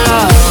real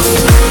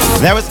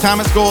love? That was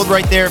Thomas Gold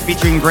right there,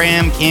 featuring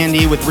Graham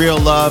Candy with Real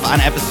Love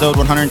on episode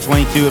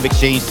 122 of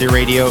Exchange Theory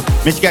Radio. Make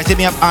sure you guys hit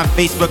me up on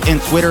Facebook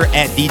and Twitter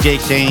at DJ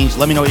Exchange.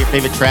 Let me know what your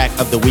favorite track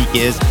of the week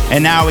is.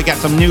 And now we got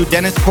some new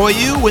Dennis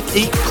Koyu with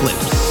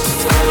Eclipse.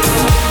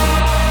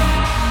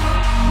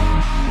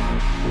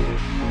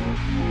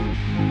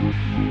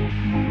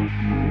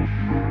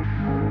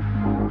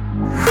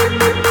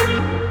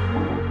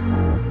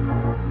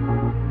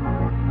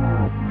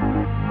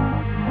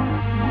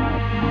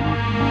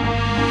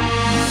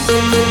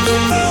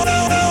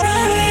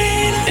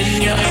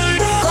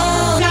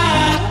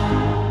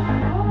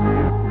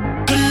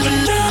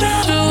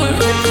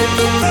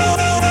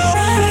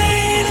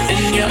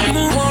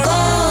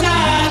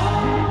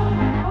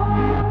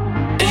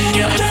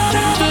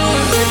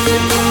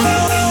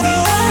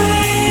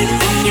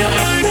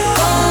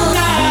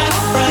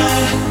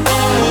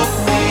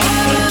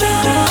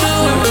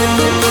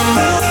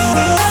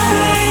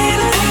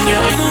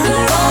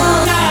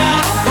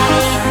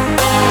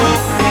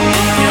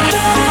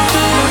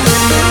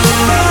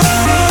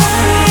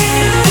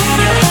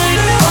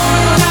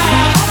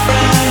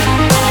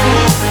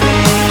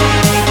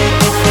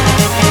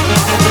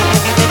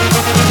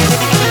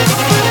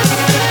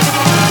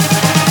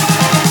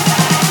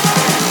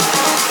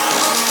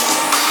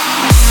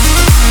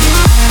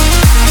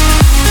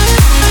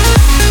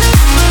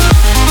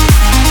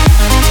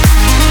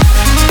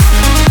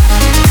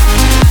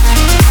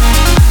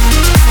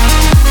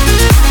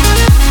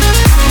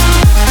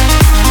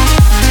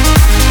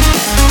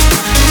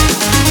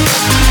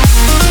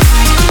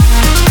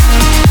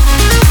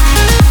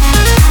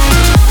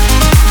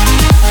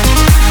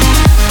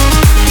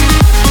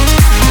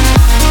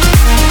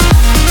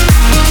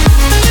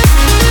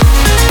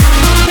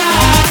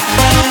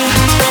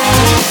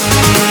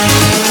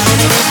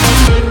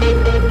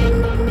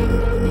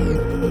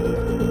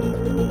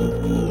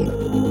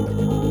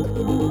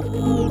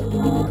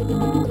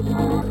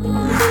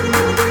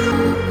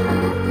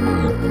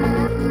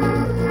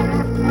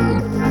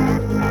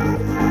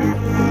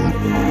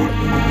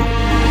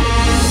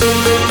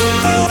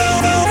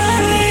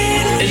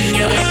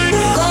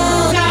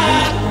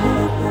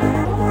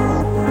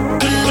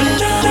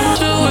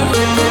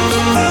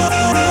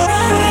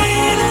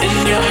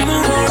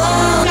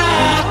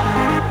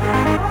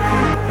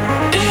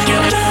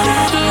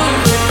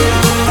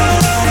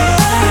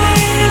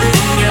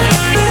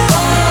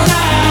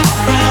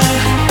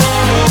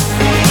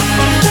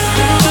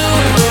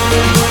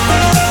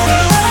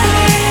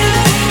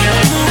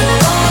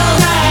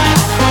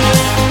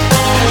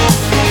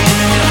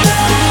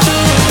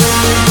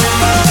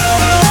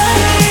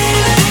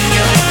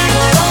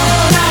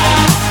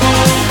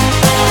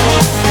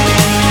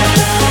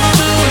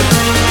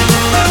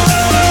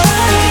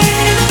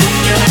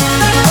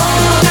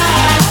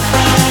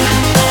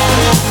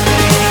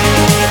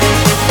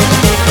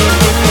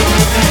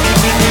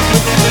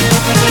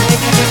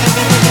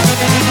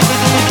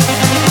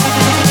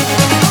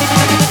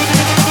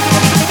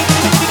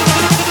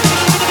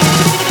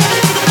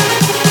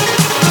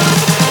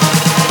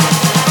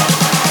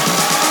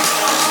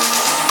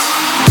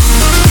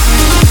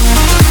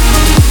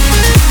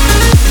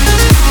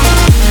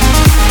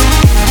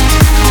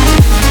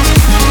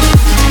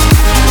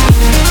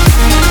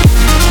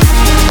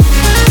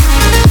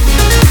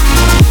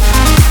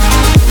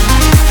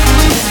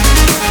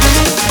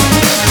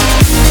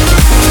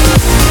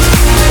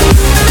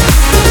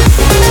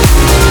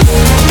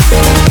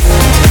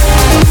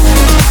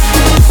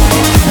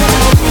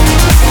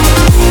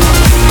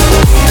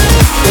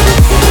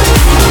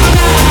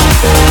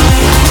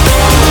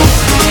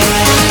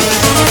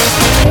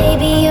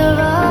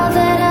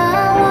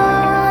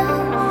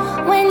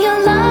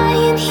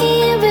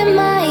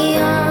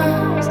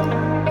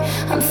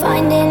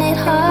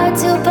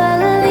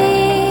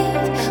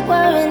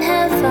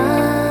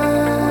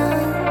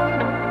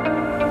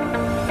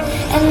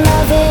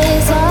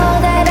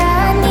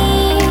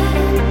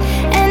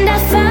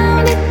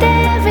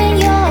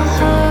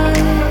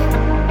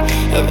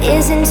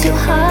 isn't too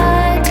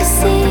hard to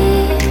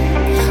see.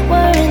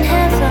 We're in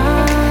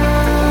heaven.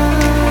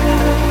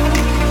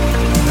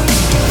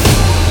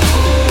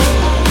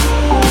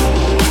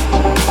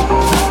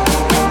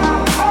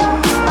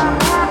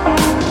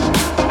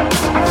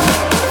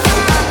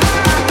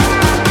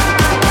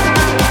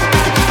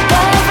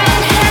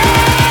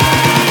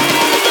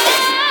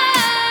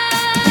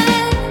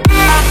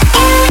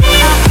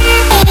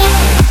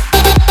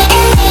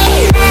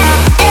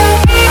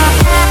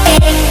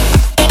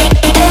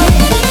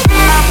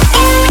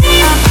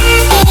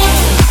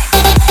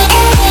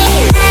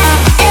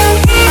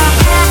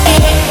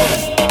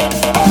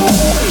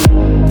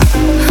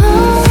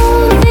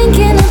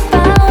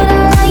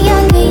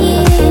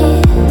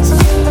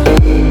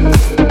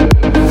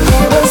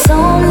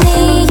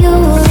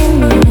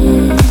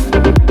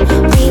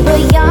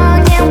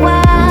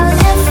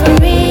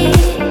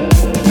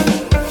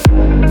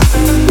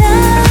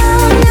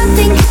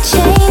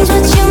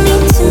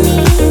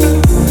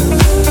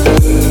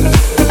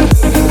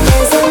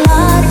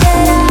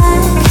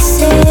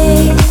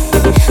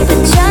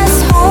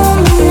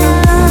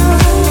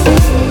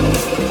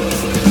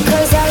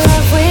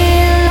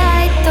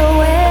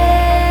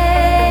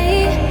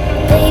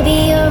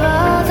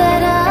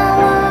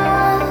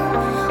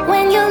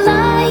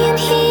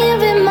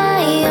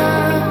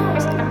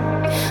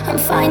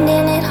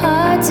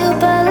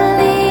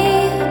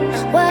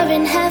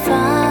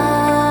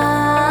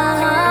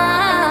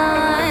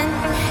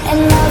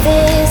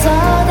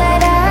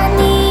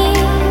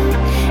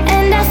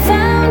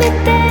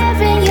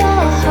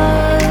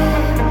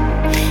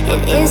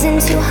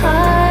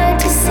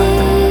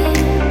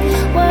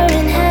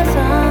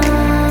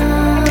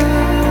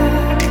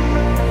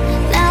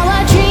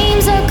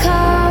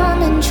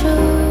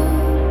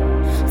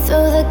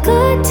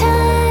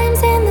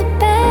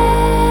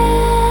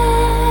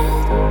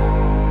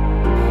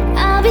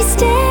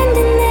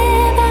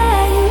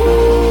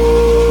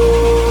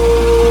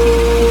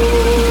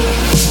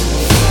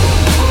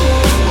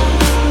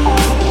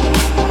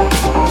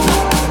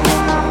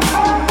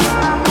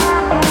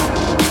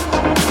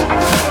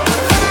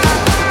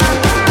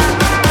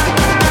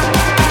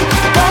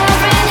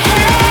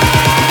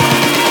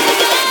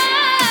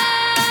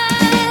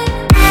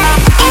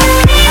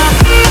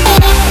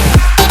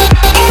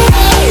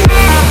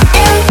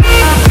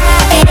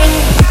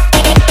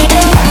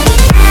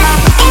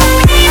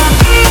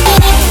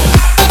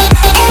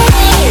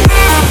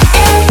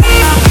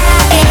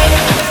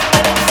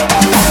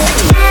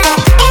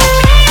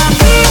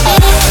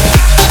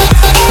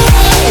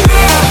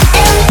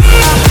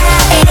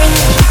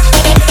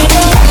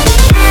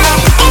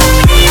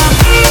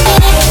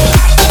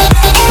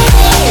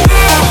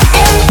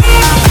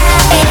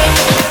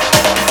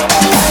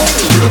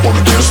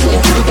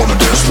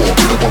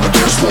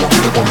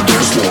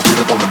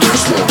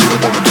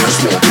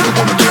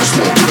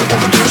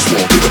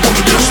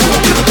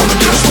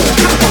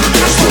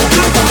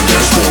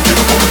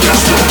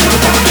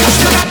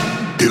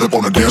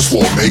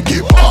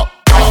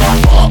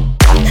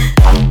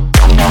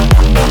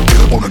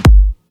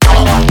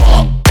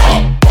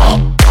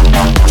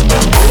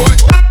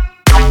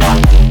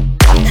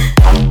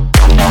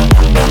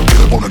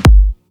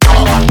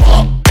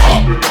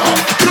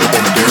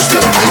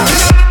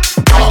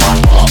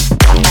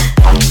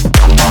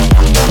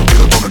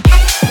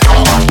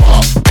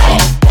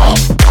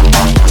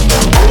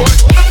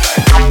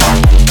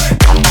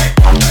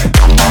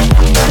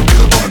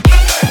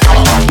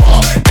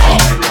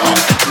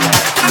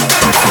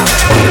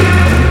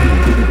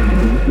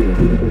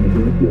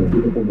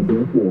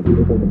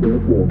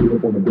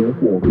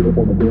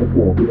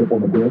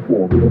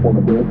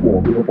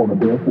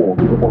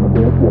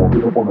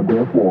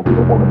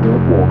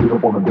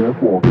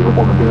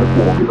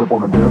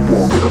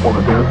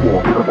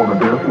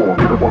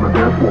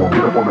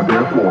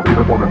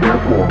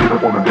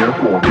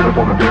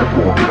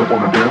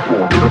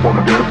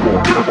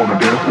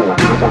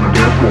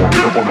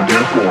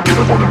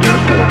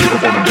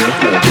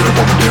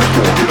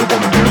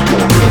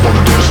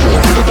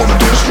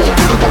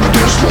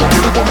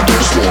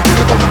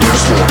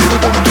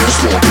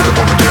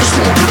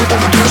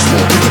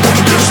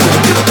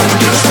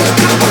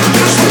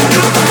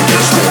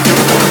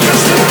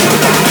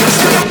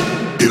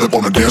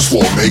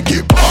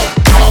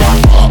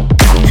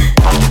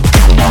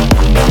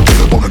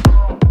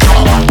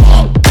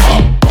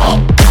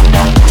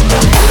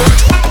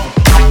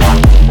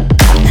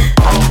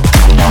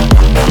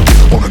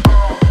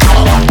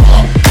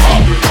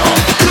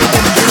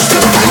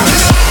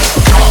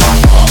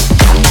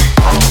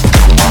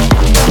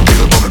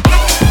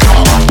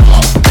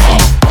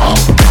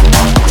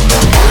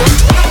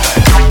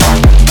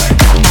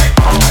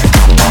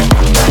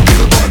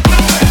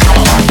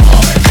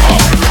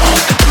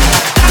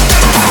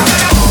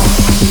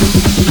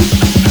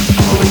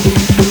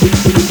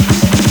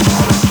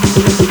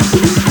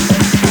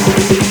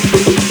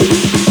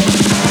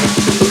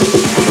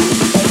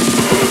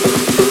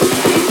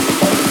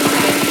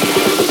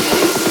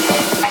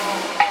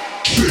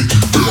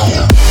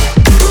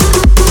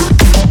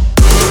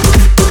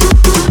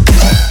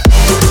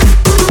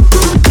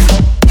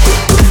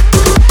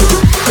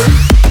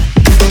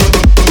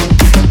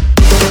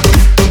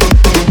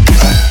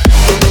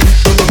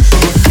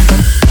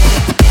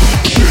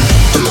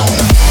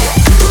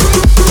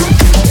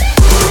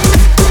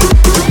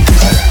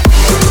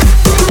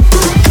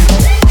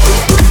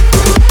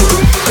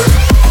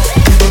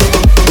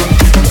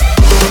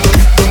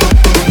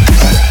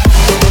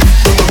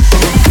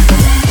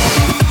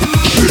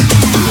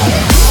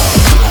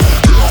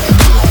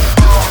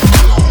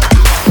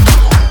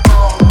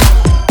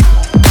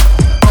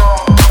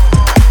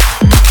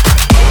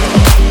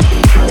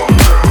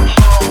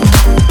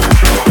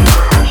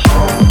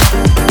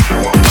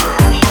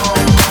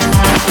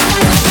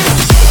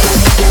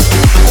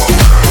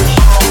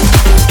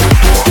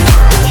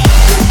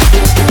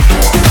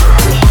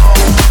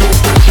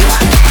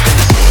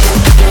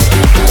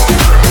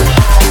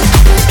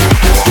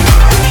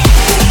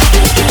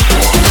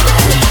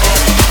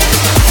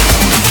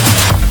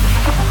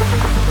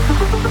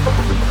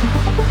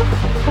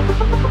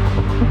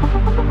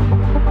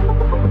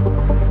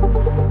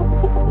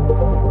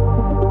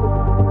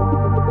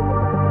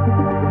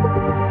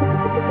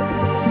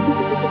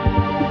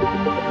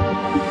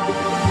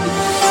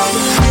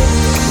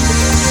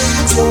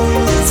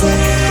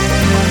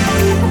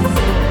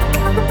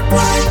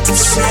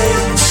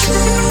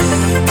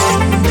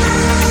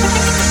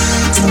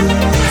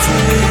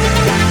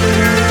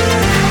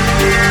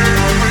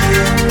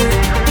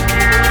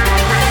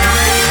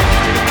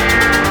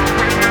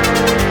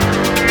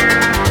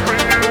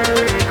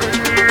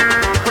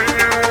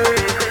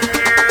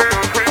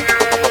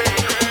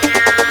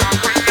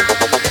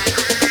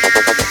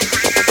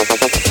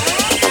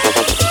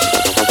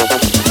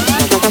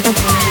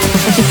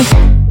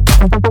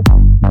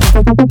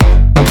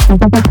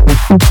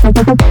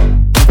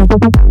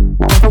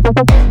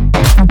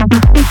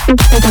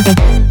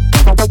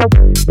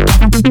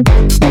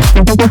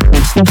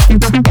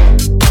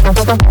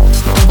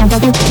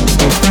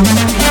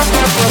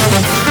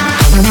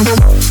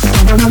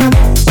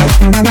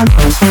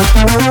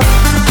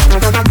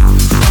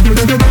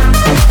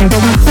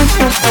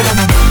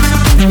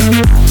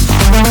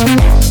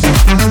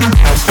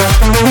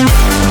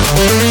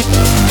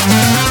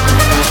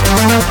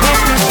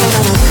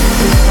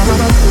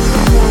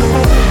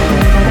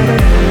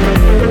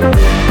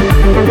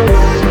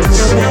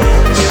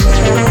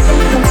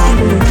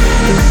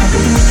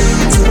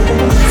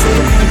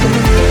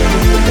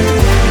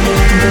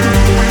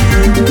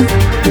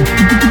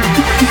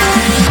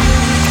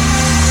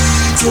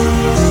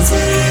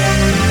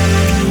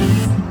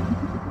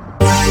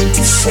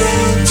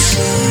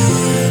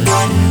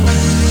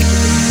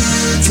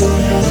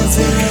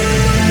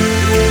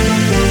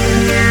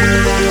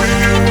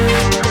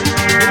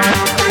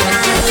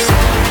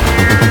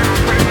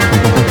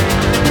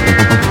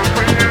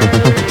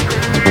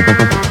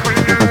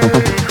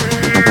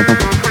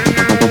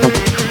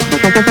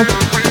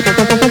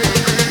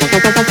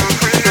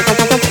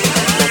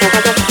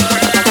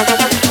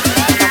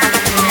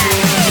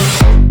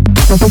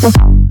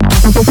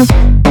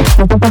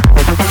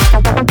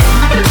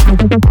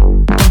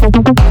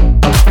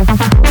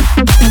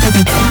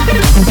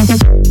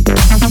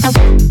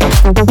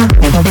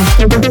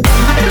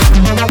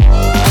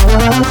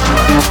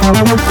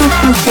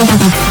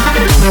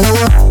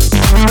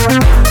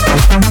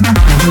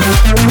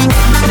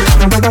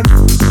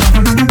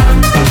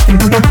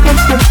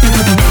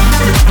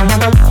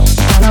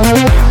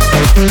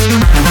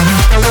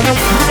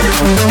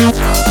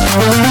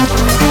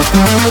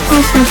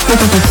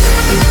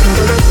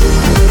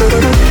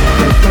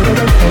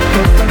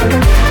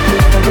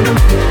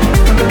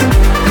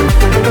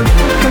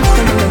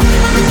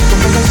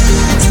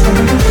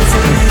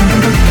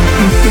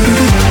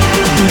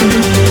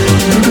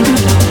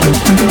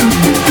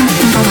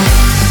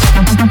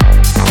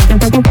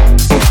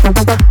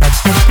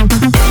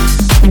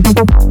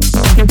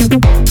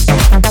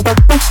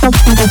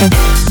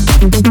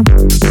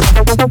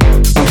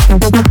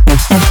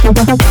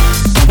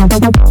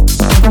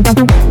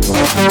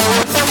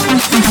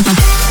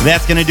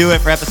 That's going to do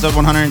it for episode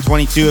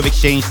 122 of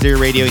Exchange Theory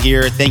Radio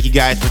here. Thank you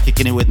guys for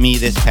kicking it with me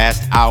this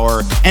past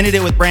hour. Ended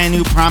it with brand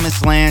new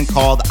Promised Land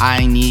called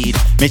I Need.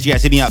 Make sure you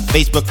guys hit me up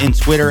Facebook and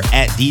Twitter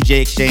at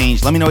DJ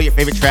Exchange. Let me know what your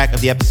favorite track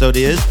of the episode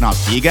is, and I'll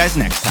see you guys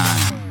next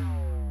time.